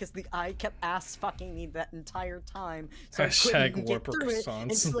find it because the eye kept ass fucking me that entire time. So I couldn't Hashtag even warp get through it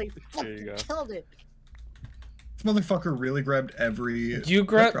croissants. until I There fucking you go. killed it. This motherfucker really grabbed every. You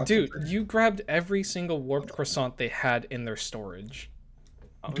grabbed, drop dude. filter. You grabbed every single warped croissant they had in their storage.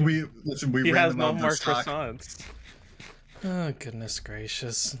 We He ran has them no out of more their stock. croissants. Oh goodness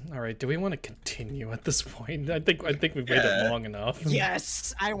gracious! All right, do we want to continue at this point? I think we've waited Yeah. long enough.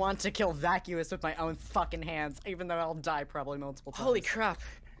 Yes, I want to kill Vacuous with my own fucking hands, even though I'll die probably multiple times. Holy crap.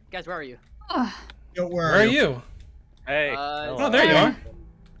 Guys, where are you? Ugh. Yo, Where are you? Hey. Uh, Oh, there you are.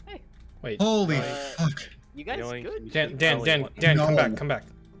 Hey. Wait, Holy Uh, fuck. You guys Yoink. good? Dan, No. come back.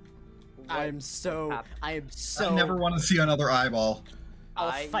 I am so. I never want to see another eyeball.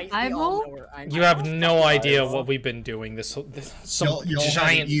 I'll fight the Eyeball? all-knower. You have no idea what we've been doing. Some Y'all had it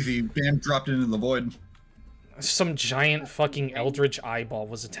giant, easy. Bam dropped it into the void. some giant fucking eldritch eyeball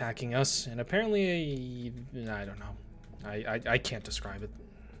was attacking us, and apparently, I don't know. I can't describe it.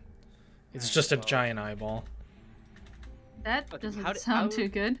 It's just a giant eyeball. That Okay, doesn't how did- sound how- too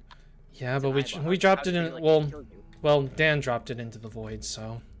good. Yeah, but Eyeball. we dropped How it did in. he, like, Well, kill you? well, Dan dropped it into the void,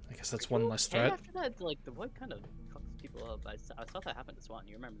 so I guess that's one less Okay, threat. after that, like, the void kind of fucks people up. I saw that happen to Swan.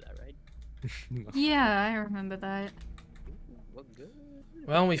 You remember that, right? Yeah, I remember that. What good?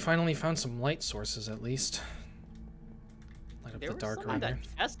 Well, we finally found some light sources at least. Light up There the was dark some around that here.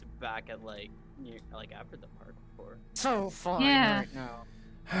 fest back at, like, near, like, after the park before. So fun Yeah. right now.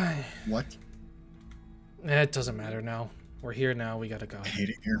 What? It doesn't matter now. We're here now. We gotta go. I hate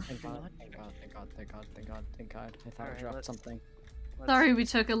it here. Thank God, thank God, thank God, thank God, thank God, thank God. I thought I Alright, dropped let's- something. Sorry we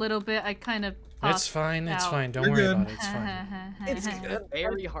took a little bit. I kind of It's popped fine. It's out. fine. Don't You're worry good. about it. It's fine. It's It's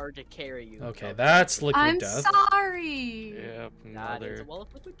very hard to carry you. Okay, so- that's liquid I'm death. sorry. Yep, That is another. a wall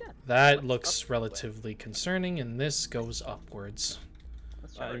of liquid death. That Let's looks up- relatively concerning, and this goes upwards.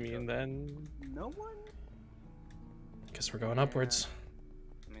 Let's try I to mean, go. then. No one? Guess we're going upwards.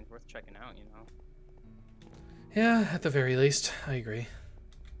 I mean, it's worth checking out, you know. Yeah, at the very least. I agree.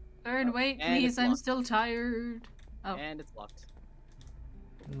 Third, wait, and please. it's I'm locked. still tired. Oh. And it's locked.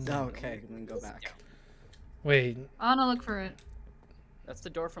 Okay, then go back. Yeah. Wait, I wanna look for it. That's the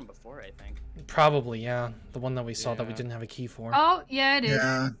door from before, I think. probably, yeah. The one that we saw that we Yeah. didn't have a key for. Oh, yeah, it is.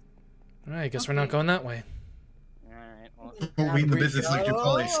 Yeah. Alright, I guess we're not Okay. going that way. Alright, well. But we in the business like to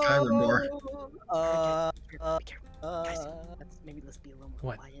call a Skyrim door. Be careful. Guys, let's be a little more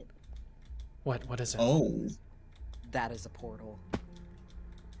What? quiet. What is it? Oh. That is a portal.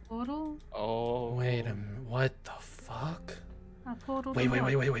 Portal? Oh. Wait a minute. What the fuck? A portal? Wait, to wait,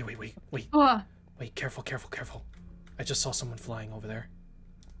 what? wait. Oh, Wait, careful. I just saw someone flying over there.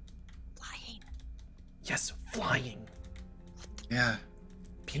 Flying. Yes, flying. Yeah.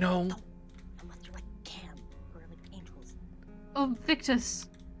 You know, Unless you're like Cam, or like angels. oh, Victus.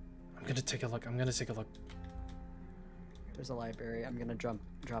 I'm gonna take a look. There's a library. I'm gonna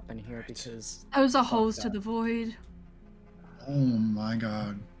drop in here because I was a Fuck hose to that. the void. Oh my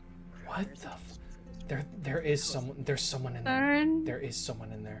god. What the f- there's someone in there. Burn. There is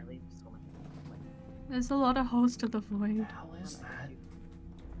someone in there. There's a lot of hose to the void. What the hell is that?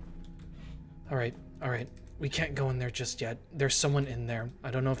 Alright. We can't go in there just yet. There's someone in there. I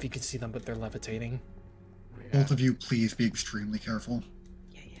don't know if you can see them, but they're levitating. Both of you, please be extremely careful.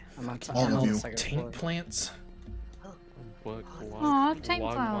 I'm on top All of of the you. second floor. Taint plants? Book, Aw, log, tank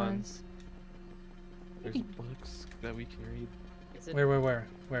log one. flowers. There's books that we can read. Is it, Where?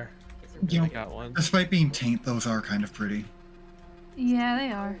 is it You I know, got one. despite being taint, those are kind of pretty. Yeah,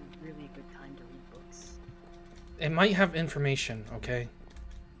 they are. really good time to read books? It might have information, okay?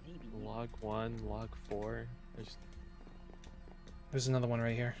 Maybe. Log 1, log 4. There's another one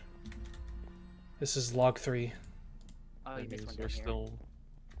right here. This is log 3. Oh, you missed one We're down here. still.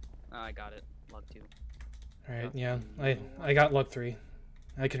 Oh, I got it. Log 2. Alright, yeah. I got log 3.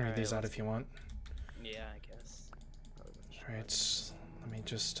 I can read Alright, these out let's- if you want. Yeah, I guess. Alright, let me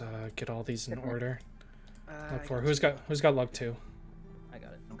just get all these in order. I Log 4. got Who's got log 2? I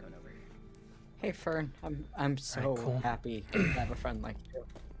got it. I'm coming over here. Hey Fern, I'm so cool. happy to have a friend like you.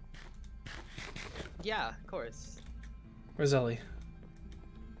 Yeah, of course. Where's Ellie?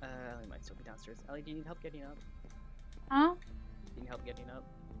 Ellie might still be downstairs. Ellie, do you need help getting up? Huh? Do you need help getting up?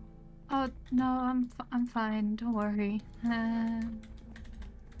 Oh no, I'm fine. Don't worry.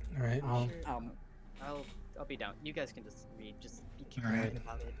 Alright, well, I'll be down. You guys can just read. Just be careful Alright.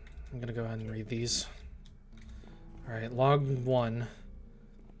 about it. I'm gonna go ahead and read these. Alright, log 1.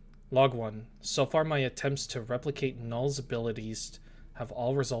 Log 1. So far my attempts to replicate Null's abilities have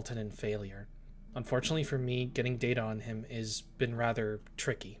all resulted in failure. Unfortunately for me, getting data on him has been rather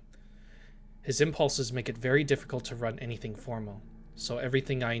tricky. His impulses make it very difficult to run anything formal, so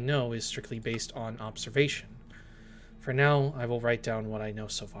everything I know is strictly based on observation. For now, I will write down what I know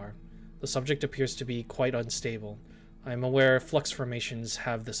so far. The subject appears to be quite unstable. I am aware flux formations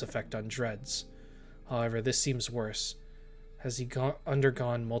have this effect on dreads. However, this seems worse. Has he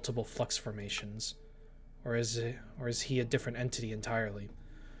undergone multiple flux formations? Or is he a different entity entirely?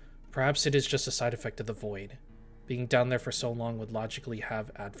 Perhaps it is just a side effect of the void. Being down there for so long would logically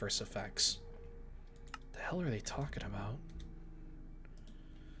have adverse effects. The hell are they talking about?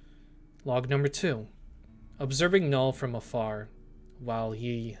 Log number 2. Observing Null from afar while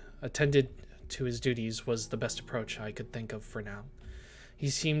he attended to his duties was the best approach I could think of for now. He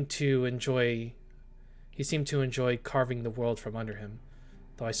seemed to enjoy carving the world from under him,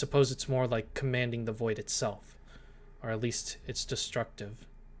 though I suppose it's more like commanding the void itself, or at least it's destructive.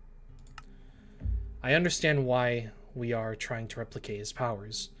 I understand why we are trying to replicate his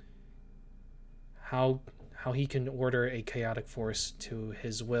powers. How he can order a chaotic force to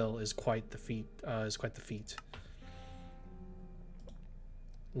his will is quite the feat.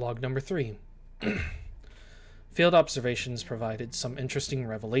 Log number 3. Field observations provided some interesting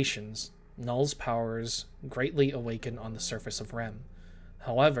revelations. Null's powers greatly awaken on the surface of Rem.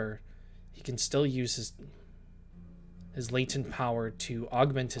 However, he can still use his latent power to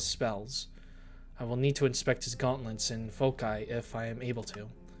augment his spells. I will need to inspect his gauntlets and foci if I am able to.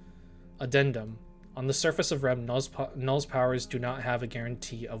 Addendum. On the surface of Rem, Null's powers do not have a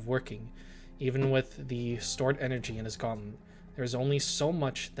guarantee of working. Even with the stored energy in his gauntlet, there is only so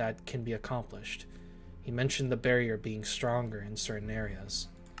much that can be accomplished. He mentioned the barrier being stronger in certain areas.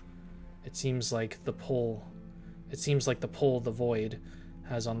 It seems like the pull the void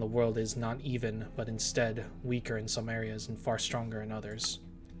has on the world is not even, but instead weaker in some areas and far stronger in others.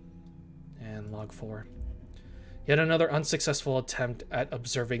 And log 4. Yet another unsuccessful attempt at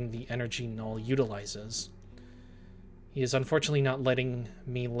observing the energy Null utilizes. He is unfortunately not letting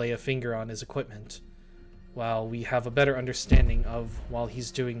me lay a finger on his equipment. While we have a better understanding of while he's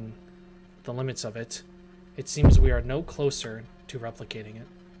doing the limits of it, it seems we are no closer to replicating it.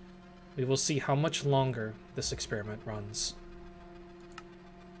 We will see how much longer this experiment runs.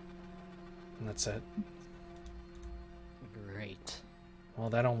 And that's it. Great. Well,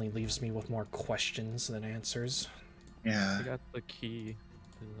 that only leaves me with more questions than answers. Yeah. I got the key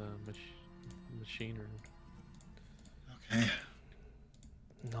to the machine room. Okay.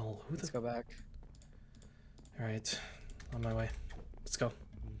 No, who the... Let's go back. Alright, on my way. Let's go.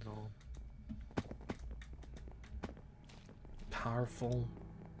 No. Powerful.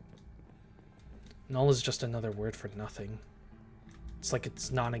 Null is just another word for nothing. It's like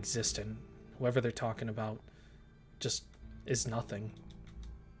it's non-existent. Whoever they're talking about just is nothing.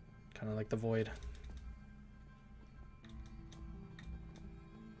 Kind of like the void.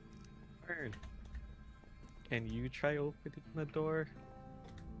 Bird. Can you try opening the door?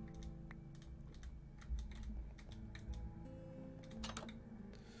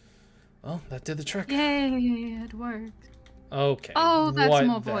 Well, that did the trick. Yay, it worked. Okay. Oh, that's what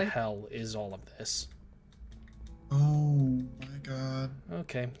more the void. hell is all of this? Oh my god.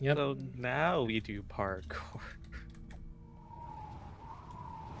 Okay, yep. So now we do parkour.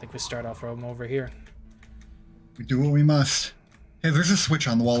 I think we start off from over here. We do what we must. Hey, there's a switch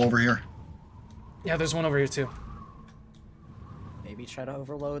on the wall over here. Yeah, there's one over here too. Maybe try to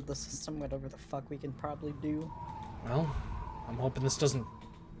overload the system, whatever the fuck we can probably do. Well, I'm hoping this doesn't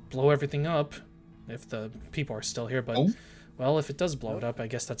blow everything up if the people are still here, but Oh. well, if it does blow it up, I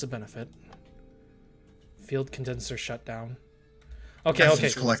guess that's a benefit. Field condenser shut down. Okay, okay.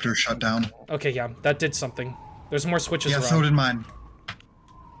 Essence collector shut down. Okay, yeah, that did something. There's more switches Yeah, around. so did mine.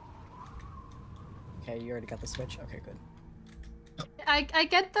 Okay, you already got the switch? Okay, good. I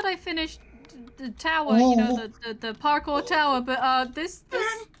get that I finished the tower, you know, the parkour tower, but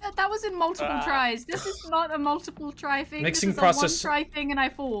that was in multiple tries. This is not a multiple try thing. Mixing this is process- a one try thing and I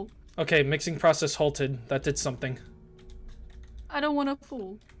fall. Okay, mixing process halted. That did something. I don't want to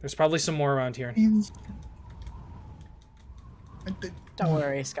fall. There's probably some more around here. Don't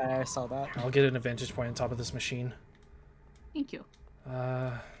worry, Sky, I saw that. I'll get an advantage point on top of this machine. Thank you.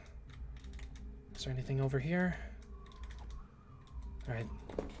 Is there anything over here? Alright.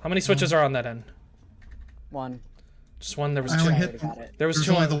 How many switches are on that end? One. Just one. There was I two. only I hit. already got it. There was There's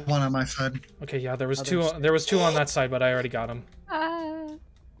two only on... the one on my side. Okay, yeah, there was Oh, two. there's- There was two on that side, but I already got them.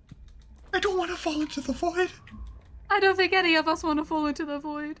 I don't want to fall into the void. I don't think any of us want to fall into the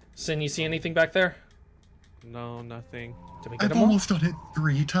void. Sin, you see anything back there? No, nothing. Did we get I've them all? almost done it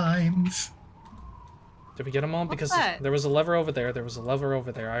 3 times. Did we get them all? What's Because that? there was a lever over there. There was a lever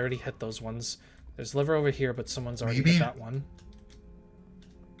over there. I already hit those ones. There's liver over here, but someone's already Maybe. hit that one.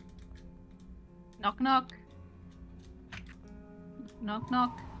 Knock knock. Knock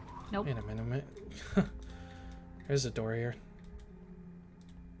knock. Nope. Wait a minute. There's a door here.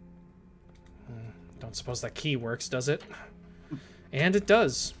 Don't suppose that key works, does it? And it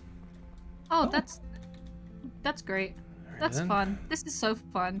does. Oh, that's great. Alright, That's then. fun. This is so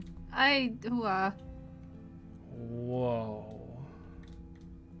fun. Whoa.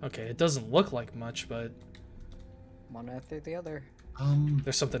 Okay, it doesn't look like much, but One after the other.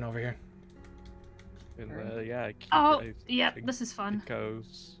 there's something over here. And yeah. Oh, yeah, this is fun. It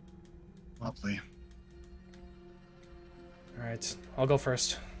goes. Lovely. Alright, I'll go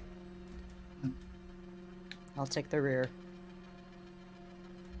first. I'll take the rear.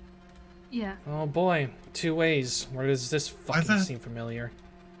 Yeah. Oh boy, 2 ways. Where does this fucking that- seem familiar?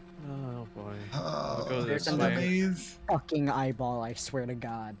 Oh boy. Oh, go this another way. maze. Fucking eyeball, I swear to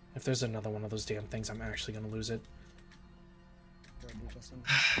God. If there's another one of those damn things, I'm actually gonna lose it.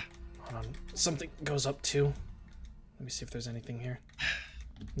 Hold on, something goes up too. Let me see if there's anything here.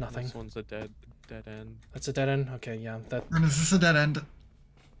 Nothing. This one's a dead end. That's a dead end? Okay, yeah, that... Ren, is this a dead end?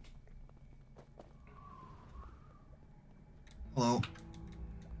 Hello.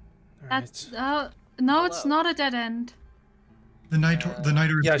 That's Alright. no, it's Hello. not a dead end. The niter is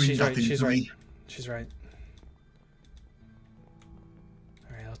Yeah, doing she's right, nothing she's for right. me. She's right.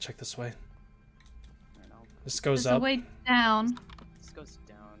 Alright, I'll check this way. Alright, This goes There's a up. way down. this goes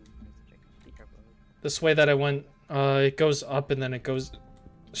down. Let's check. Be careful. This way that I went, it goes up and then it goes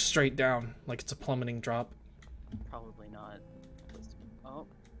straight down, like it's a plummeting drop. Probably not. Oh,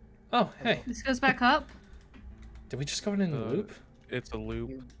 Oh, hey. This goes back up. Did we just go in a loop? It's a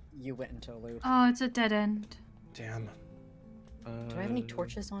loop. You went into a loop. Oh, it's a dead end. Damn. Do I have any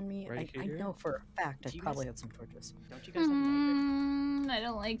torches on me? right I here? know for a fact I Do you probably guys- had some torches. don't you guys have night I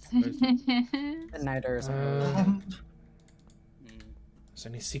don't like There's- The niter is Is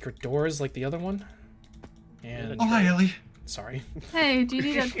there any secret doors like the other one? And Oh, hi, Ellie. sorry. Hey, do you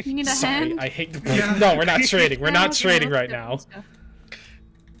need a Sorry, hand? I hate the Yeah. No, we're not trading. We're Yeah, not okay, trading let's right go, now. let's go.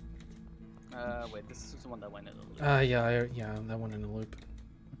 Wait, this is the one that went in the loop. Yeah, that one in the loop.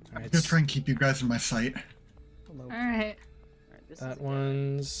 I'm Alright, gonna try and keep you guys in my sight. Hello. Alright. Alright, this is that again-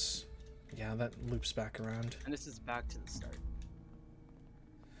 one's... Yeah, that loops back around. And this is back to the start.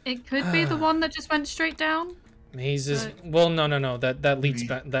 It could be the one that just went straight down. Mazes... But- Well, no. That leads Maybe.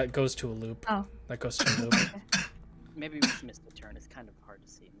 back... That goes to a loop. Oh. That goes to a loop. Maybe we just missed a turn. It's kind of hard to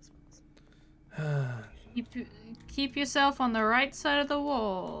see in this one. Keep yourself on the right side of the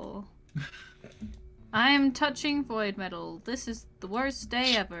wall. I am touching void metal. This is the worst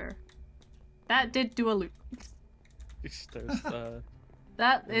day ever. That did do a loop. There's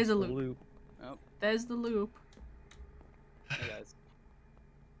That there's is a the loop. There's the loop. Hey guys.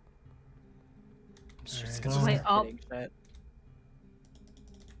 Alright. Gonna Wait, start oh. getting shit.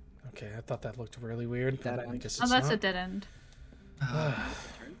 Okay, I thought that looked really weird, but Dead I end. guess Oh, it's that's a not. dead end.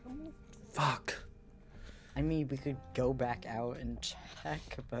 Fuck. I mean, we could go back out and check,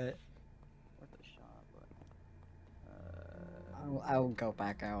 but Worth a shot, but I'll go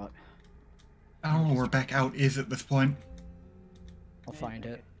back out. I don't know where back out is at this point. I'll find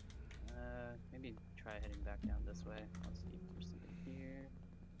it. maybe try heading back down this way. I'll see if there's something here.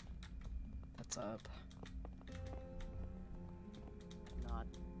 That's up. Not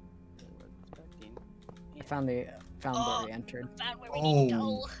really what I was expecting. I found where we entered. That where we need to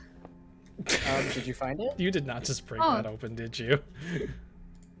Oh. go. Did you find it? You did not just break Oh. that open, did you?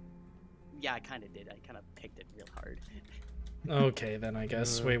 Yeah, I kind of did. I kind of picked it real hard. Okay, then I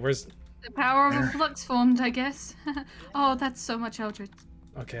guess. Wait, where's... The power of a There. flux formed, I guess. Oh, that's so much Eldritch.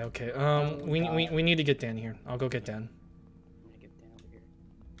 Okay. Oh, We God. need to get Dan here. I'll go get Dan. I'm gonna get down over here.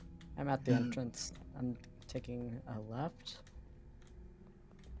 I'm at the entrance. I'm taking a left.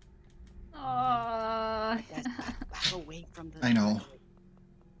 Guys, back away from the. I know.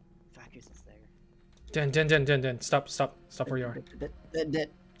 Factories is there. Dan. Stop where you are.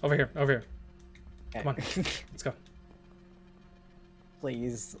 Over here. Come on. Let's go.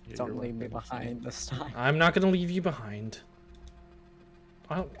 Please Yeah, don't you're leave me welcome. behind this time. I'm not gonna leave you behind.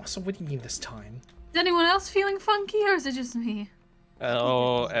 Also, what do you mean this time? Is anyone else feeling funky, or is it just me?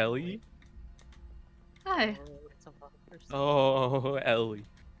 Oh, Ellie. Hi. Oh, it's a lot of person. Oh, Ellie.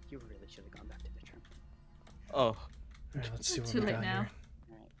 You really should have gone back to the turn. Oh, Alright, let's see what Too we late got now. here.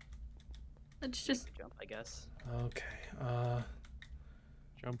 Let's just. Jump, I guess. Okay.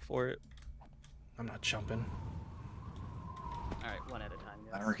 jump for it. I'm not jumping. Alright, one at a time,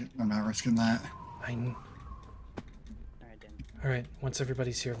 guys. I'm not risking that. Fine. Alright, Dan. Alright, once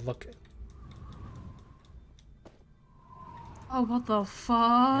everybody's here, look. Oh, what the fuck?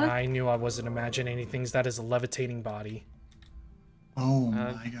 I knew I wasn't imagining anything. That is a levitating body. Oh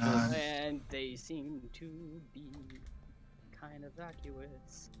my god. And they seem to be kind of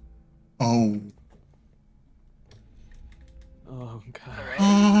vacuous. Oh. Oh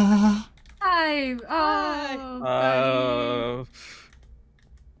god. Hi. Oh. buddy.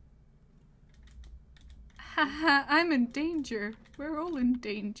 Haha, I'm in danger. We're all in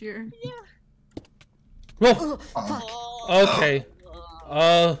danger. Whoa. Okay.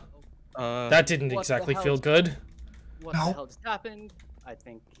 That didn't What the exactly hell? feel good. What the hell just happened? I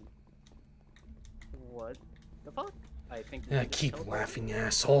think. What the fuck? I think. Yeah, keep laughing,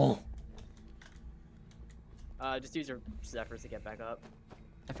 asshole. Just use your Zephyrs to get back up.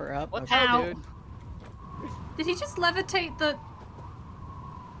 Zephyr up. What the Okay. hell, dude? Did he just levitate the?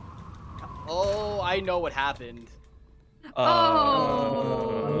 Oh, I know what happened.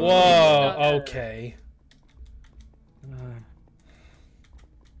 Oh. Whoa. Okay.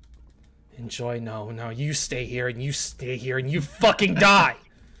 Enjoy. No. You stay here and you stay here and you fucking die.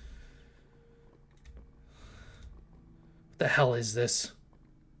 What the hell is this?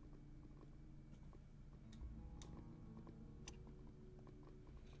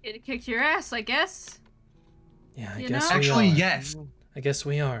 It kicked your ass, I guess. Yeah, I You guess know? we Actually, are. yes. I guess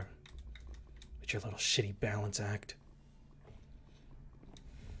we are. With your little shitty balance act.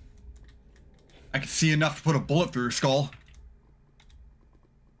 I can see enough to put a bullet through your skull.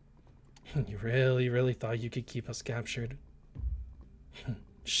 You really thought you could keep us captured?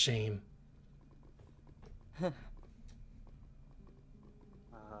 Shame.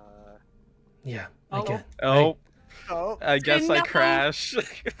 Yeah, I get. Oh. Oh. I guess I No. crash.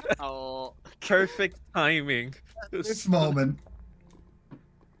 Oh. Perfect timing. This moment.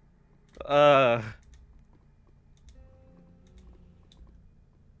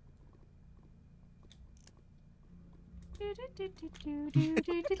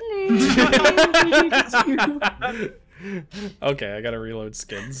 Okay, I gotta reload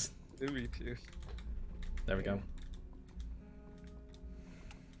skins. Me too. There we go.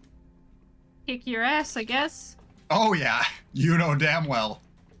 Kick your ass, I guess. Oh yeah, you know damn well.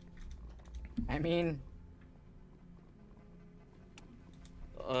 I mean,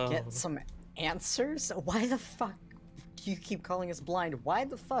 Oh. get some answers? Why the fuck do you keep calling us blind? Why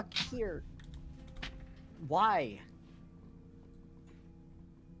the fuck here? Why?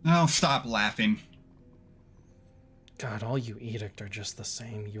 No, stop laughing. God, all you edict are just the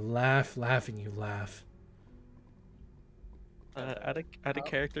same. You laugh, and you laugh. Out of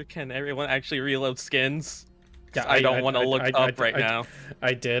character, can everyone actually reload skins? Yeah, I don't want to look up right now.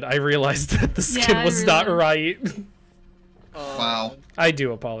 I did. I realized that the skin Yeah, I was not really- right. Wow. I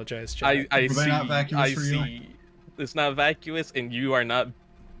do apologize, chat. I Were they see. not vacuous I for you? see. It's not vacuous, and you are not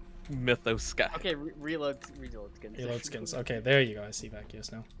Mythos guy. Okay, reload skins. Reload skins. Okay, there you go. I see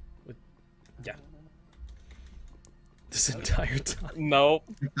vacuous now. Yeah. This entire time. No.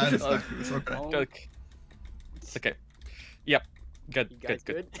 That is vacuous, okay. Okay. Okay. Yep. Good. You guys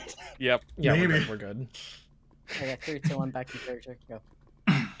Good. good? Yep. Yeah, we're Maybe. good. We're good. I got 3, 2, 1, back in character. Go.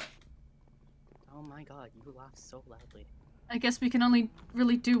 Oh my god, you laugh so loudly. I guess we can only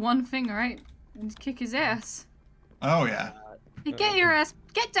really do one thing, right? And kick his ass. Oh yeah. Hey, get your ass!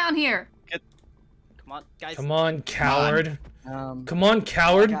 Get down here! Come on, guys. Come on, coward. Um, Come on,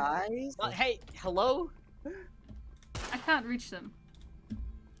 coward. guys? Hey, hello? I can't reach them.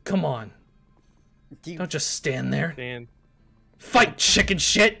 Come on. Do you... Don't just stand there. Dan. Fight, chicken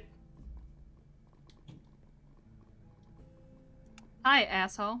shit. Hi,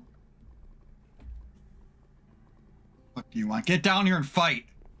 asshole. What do you want? Get down here and fight.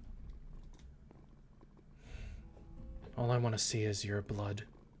 All I want to see is your blood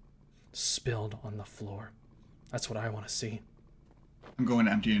spilled on the floor. That's what I want to see. I'm going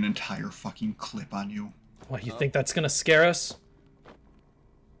to empty an entire fucking clip on you. What, you think that's gonna scare us?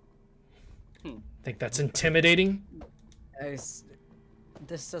 Think that's intimidating? Guys,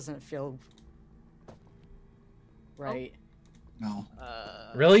 this doesn't feel right. No.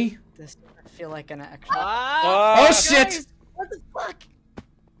 Really? This doesn't feel like an actual. Oh shit! Guys, what the fuck?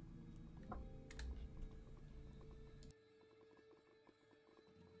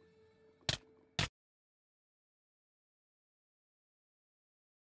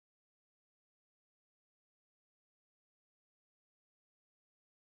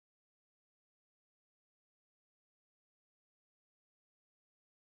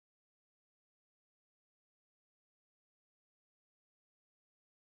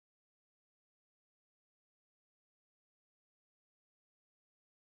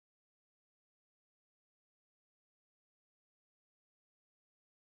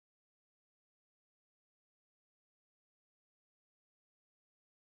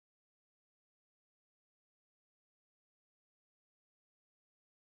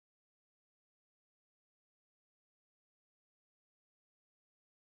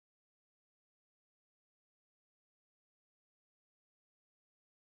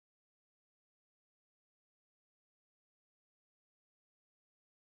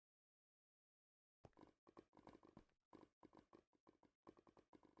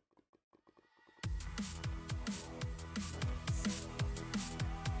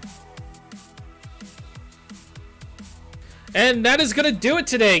 And that is gonna do it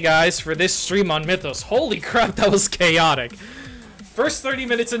today, guys, for this stream on Mythos. Holy crap, that was chaotic. First 30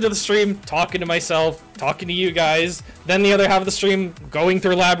 minutes into the stream, talking to myself, talking to you guys. Then the other half of the stream, going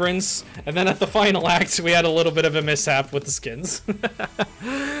through labyrinths. And then at the final act, we had a little bit of a mishap with the skins.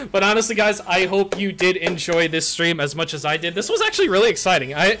 But honestly, guys, I hope you did enjoy this stream as much as I did. This was actually really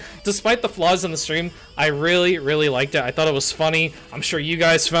exciting. Despite the flaws in the stream, I really, really liked it. I thought it was funny. I'm sure you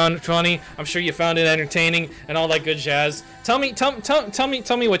guys found it funny. I'm sure you found it entertaining and all that good jazz. Tell me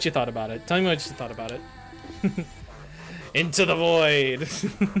what you thought about it. Tell me what you thought about it. Into the void.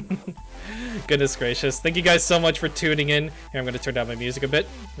 Goodness gracious. Thank you guys so much for tuning in. Here, I'm going to turn down my music a bit.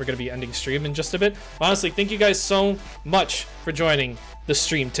 We're going to be ending stream in just a bit. Honestly, thank you guys so much for joining the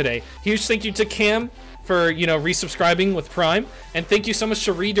stream today. Huge thank you to Cam for, you know, resubscribing with Prime. And thank you so much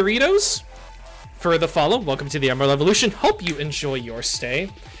to Doritos for the follow. Welcome to the Emerald Evolution. Hope you enjoy your stay.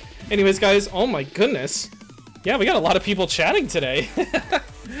 Anyways, guys, oh my goodness. Yeah, we got a lot of people chatting today.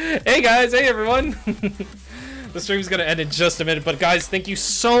 Hey guys, hey everyone. The stream's gonna end in just a minute, but guys, thank you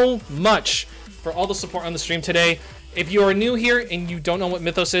so much for all the support on the stream today. If you are new here and you don't know what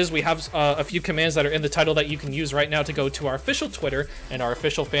Mythos is, we have a few commands that are in the title that you can use right now to go to our official Twitter and our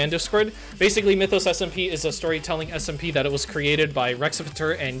official fan Discord. Basically, Mythos SMP is a storytelling SMP that it was created by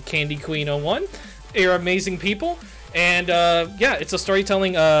Rexipher and Candyqueen01. They're amazing people. And yeah, it's a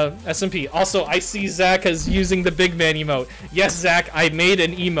storytelling SMP. Also, I see Zach as using the big man emote. Yes, Zach, I made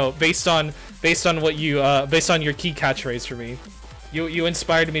an emote based on what you based on your key catchphrase for me. You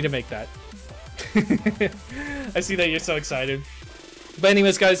inspired me to make that. I see that you're so excited. But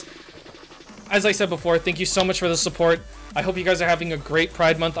anyways, guys, as I said before, thank you so much for the support. I hope you guys are having a great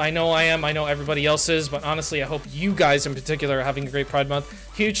Pride Month. I know I am. I know everybody else is. But honestly, I hope you guys in particular are having a great Pride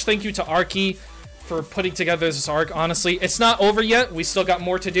Month. Huge thank you to Arky for putting together this arc. Honestly, it's not over yet. We still got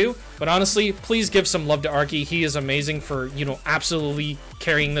more to do, but honestly, please give some love to Arky. He is amazing for, you know, absolutely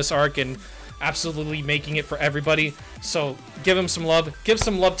carrying this arc and absolutely making it for everybody. So give him some love. Give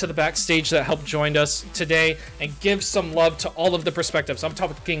some love to the backstage that helped join us today, and give some love to all of the perspectives. I'm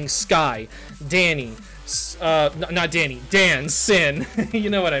talking Sky, Danny, not Danny, Dan, Sin. You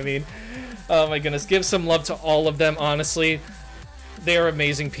know what I mean. Oh my goodness, give some love to all of them. Honestly, they are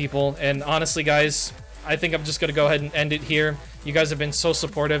amazing people, and honestly, guys, I think I'm just gonna go ahead and end it here. You guys have been so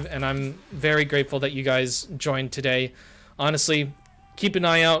supportive, and I'm very grateful that you guys joined today. Honestly, keep an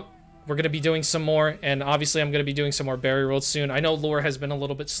eye out. We're gonna be doing some more, and obviously I'm gonna be doing some more Barry World soon. I know lore has been a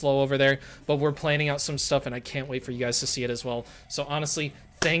little bit slow over there, but we're planning out some stuff, and I can't wait for you guys to see it as well. So honestly,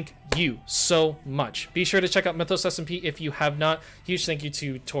 thank you so much. Be sure to check out Mythos SMP if you have not. Huge thank you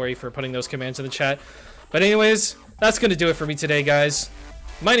to Tori for putting those commands in the chat. But anyways, that's gonna do it for me today, guys.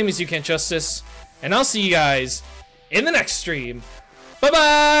 My name is YouCan'tJustice, and I'll see you guys in the next stream.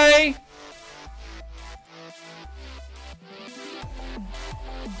 Bye-bye!